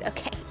and heard.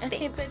 Okay,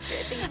 thanks.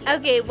 Thank you.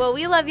 Okay, well,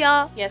 we love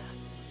y'all. Yes.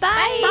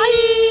 Bye.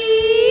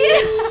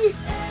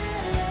 Bye.